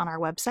us on our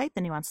website,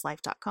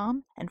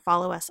 thenuancedlife.com, and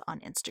follow us on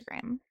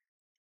Instagram.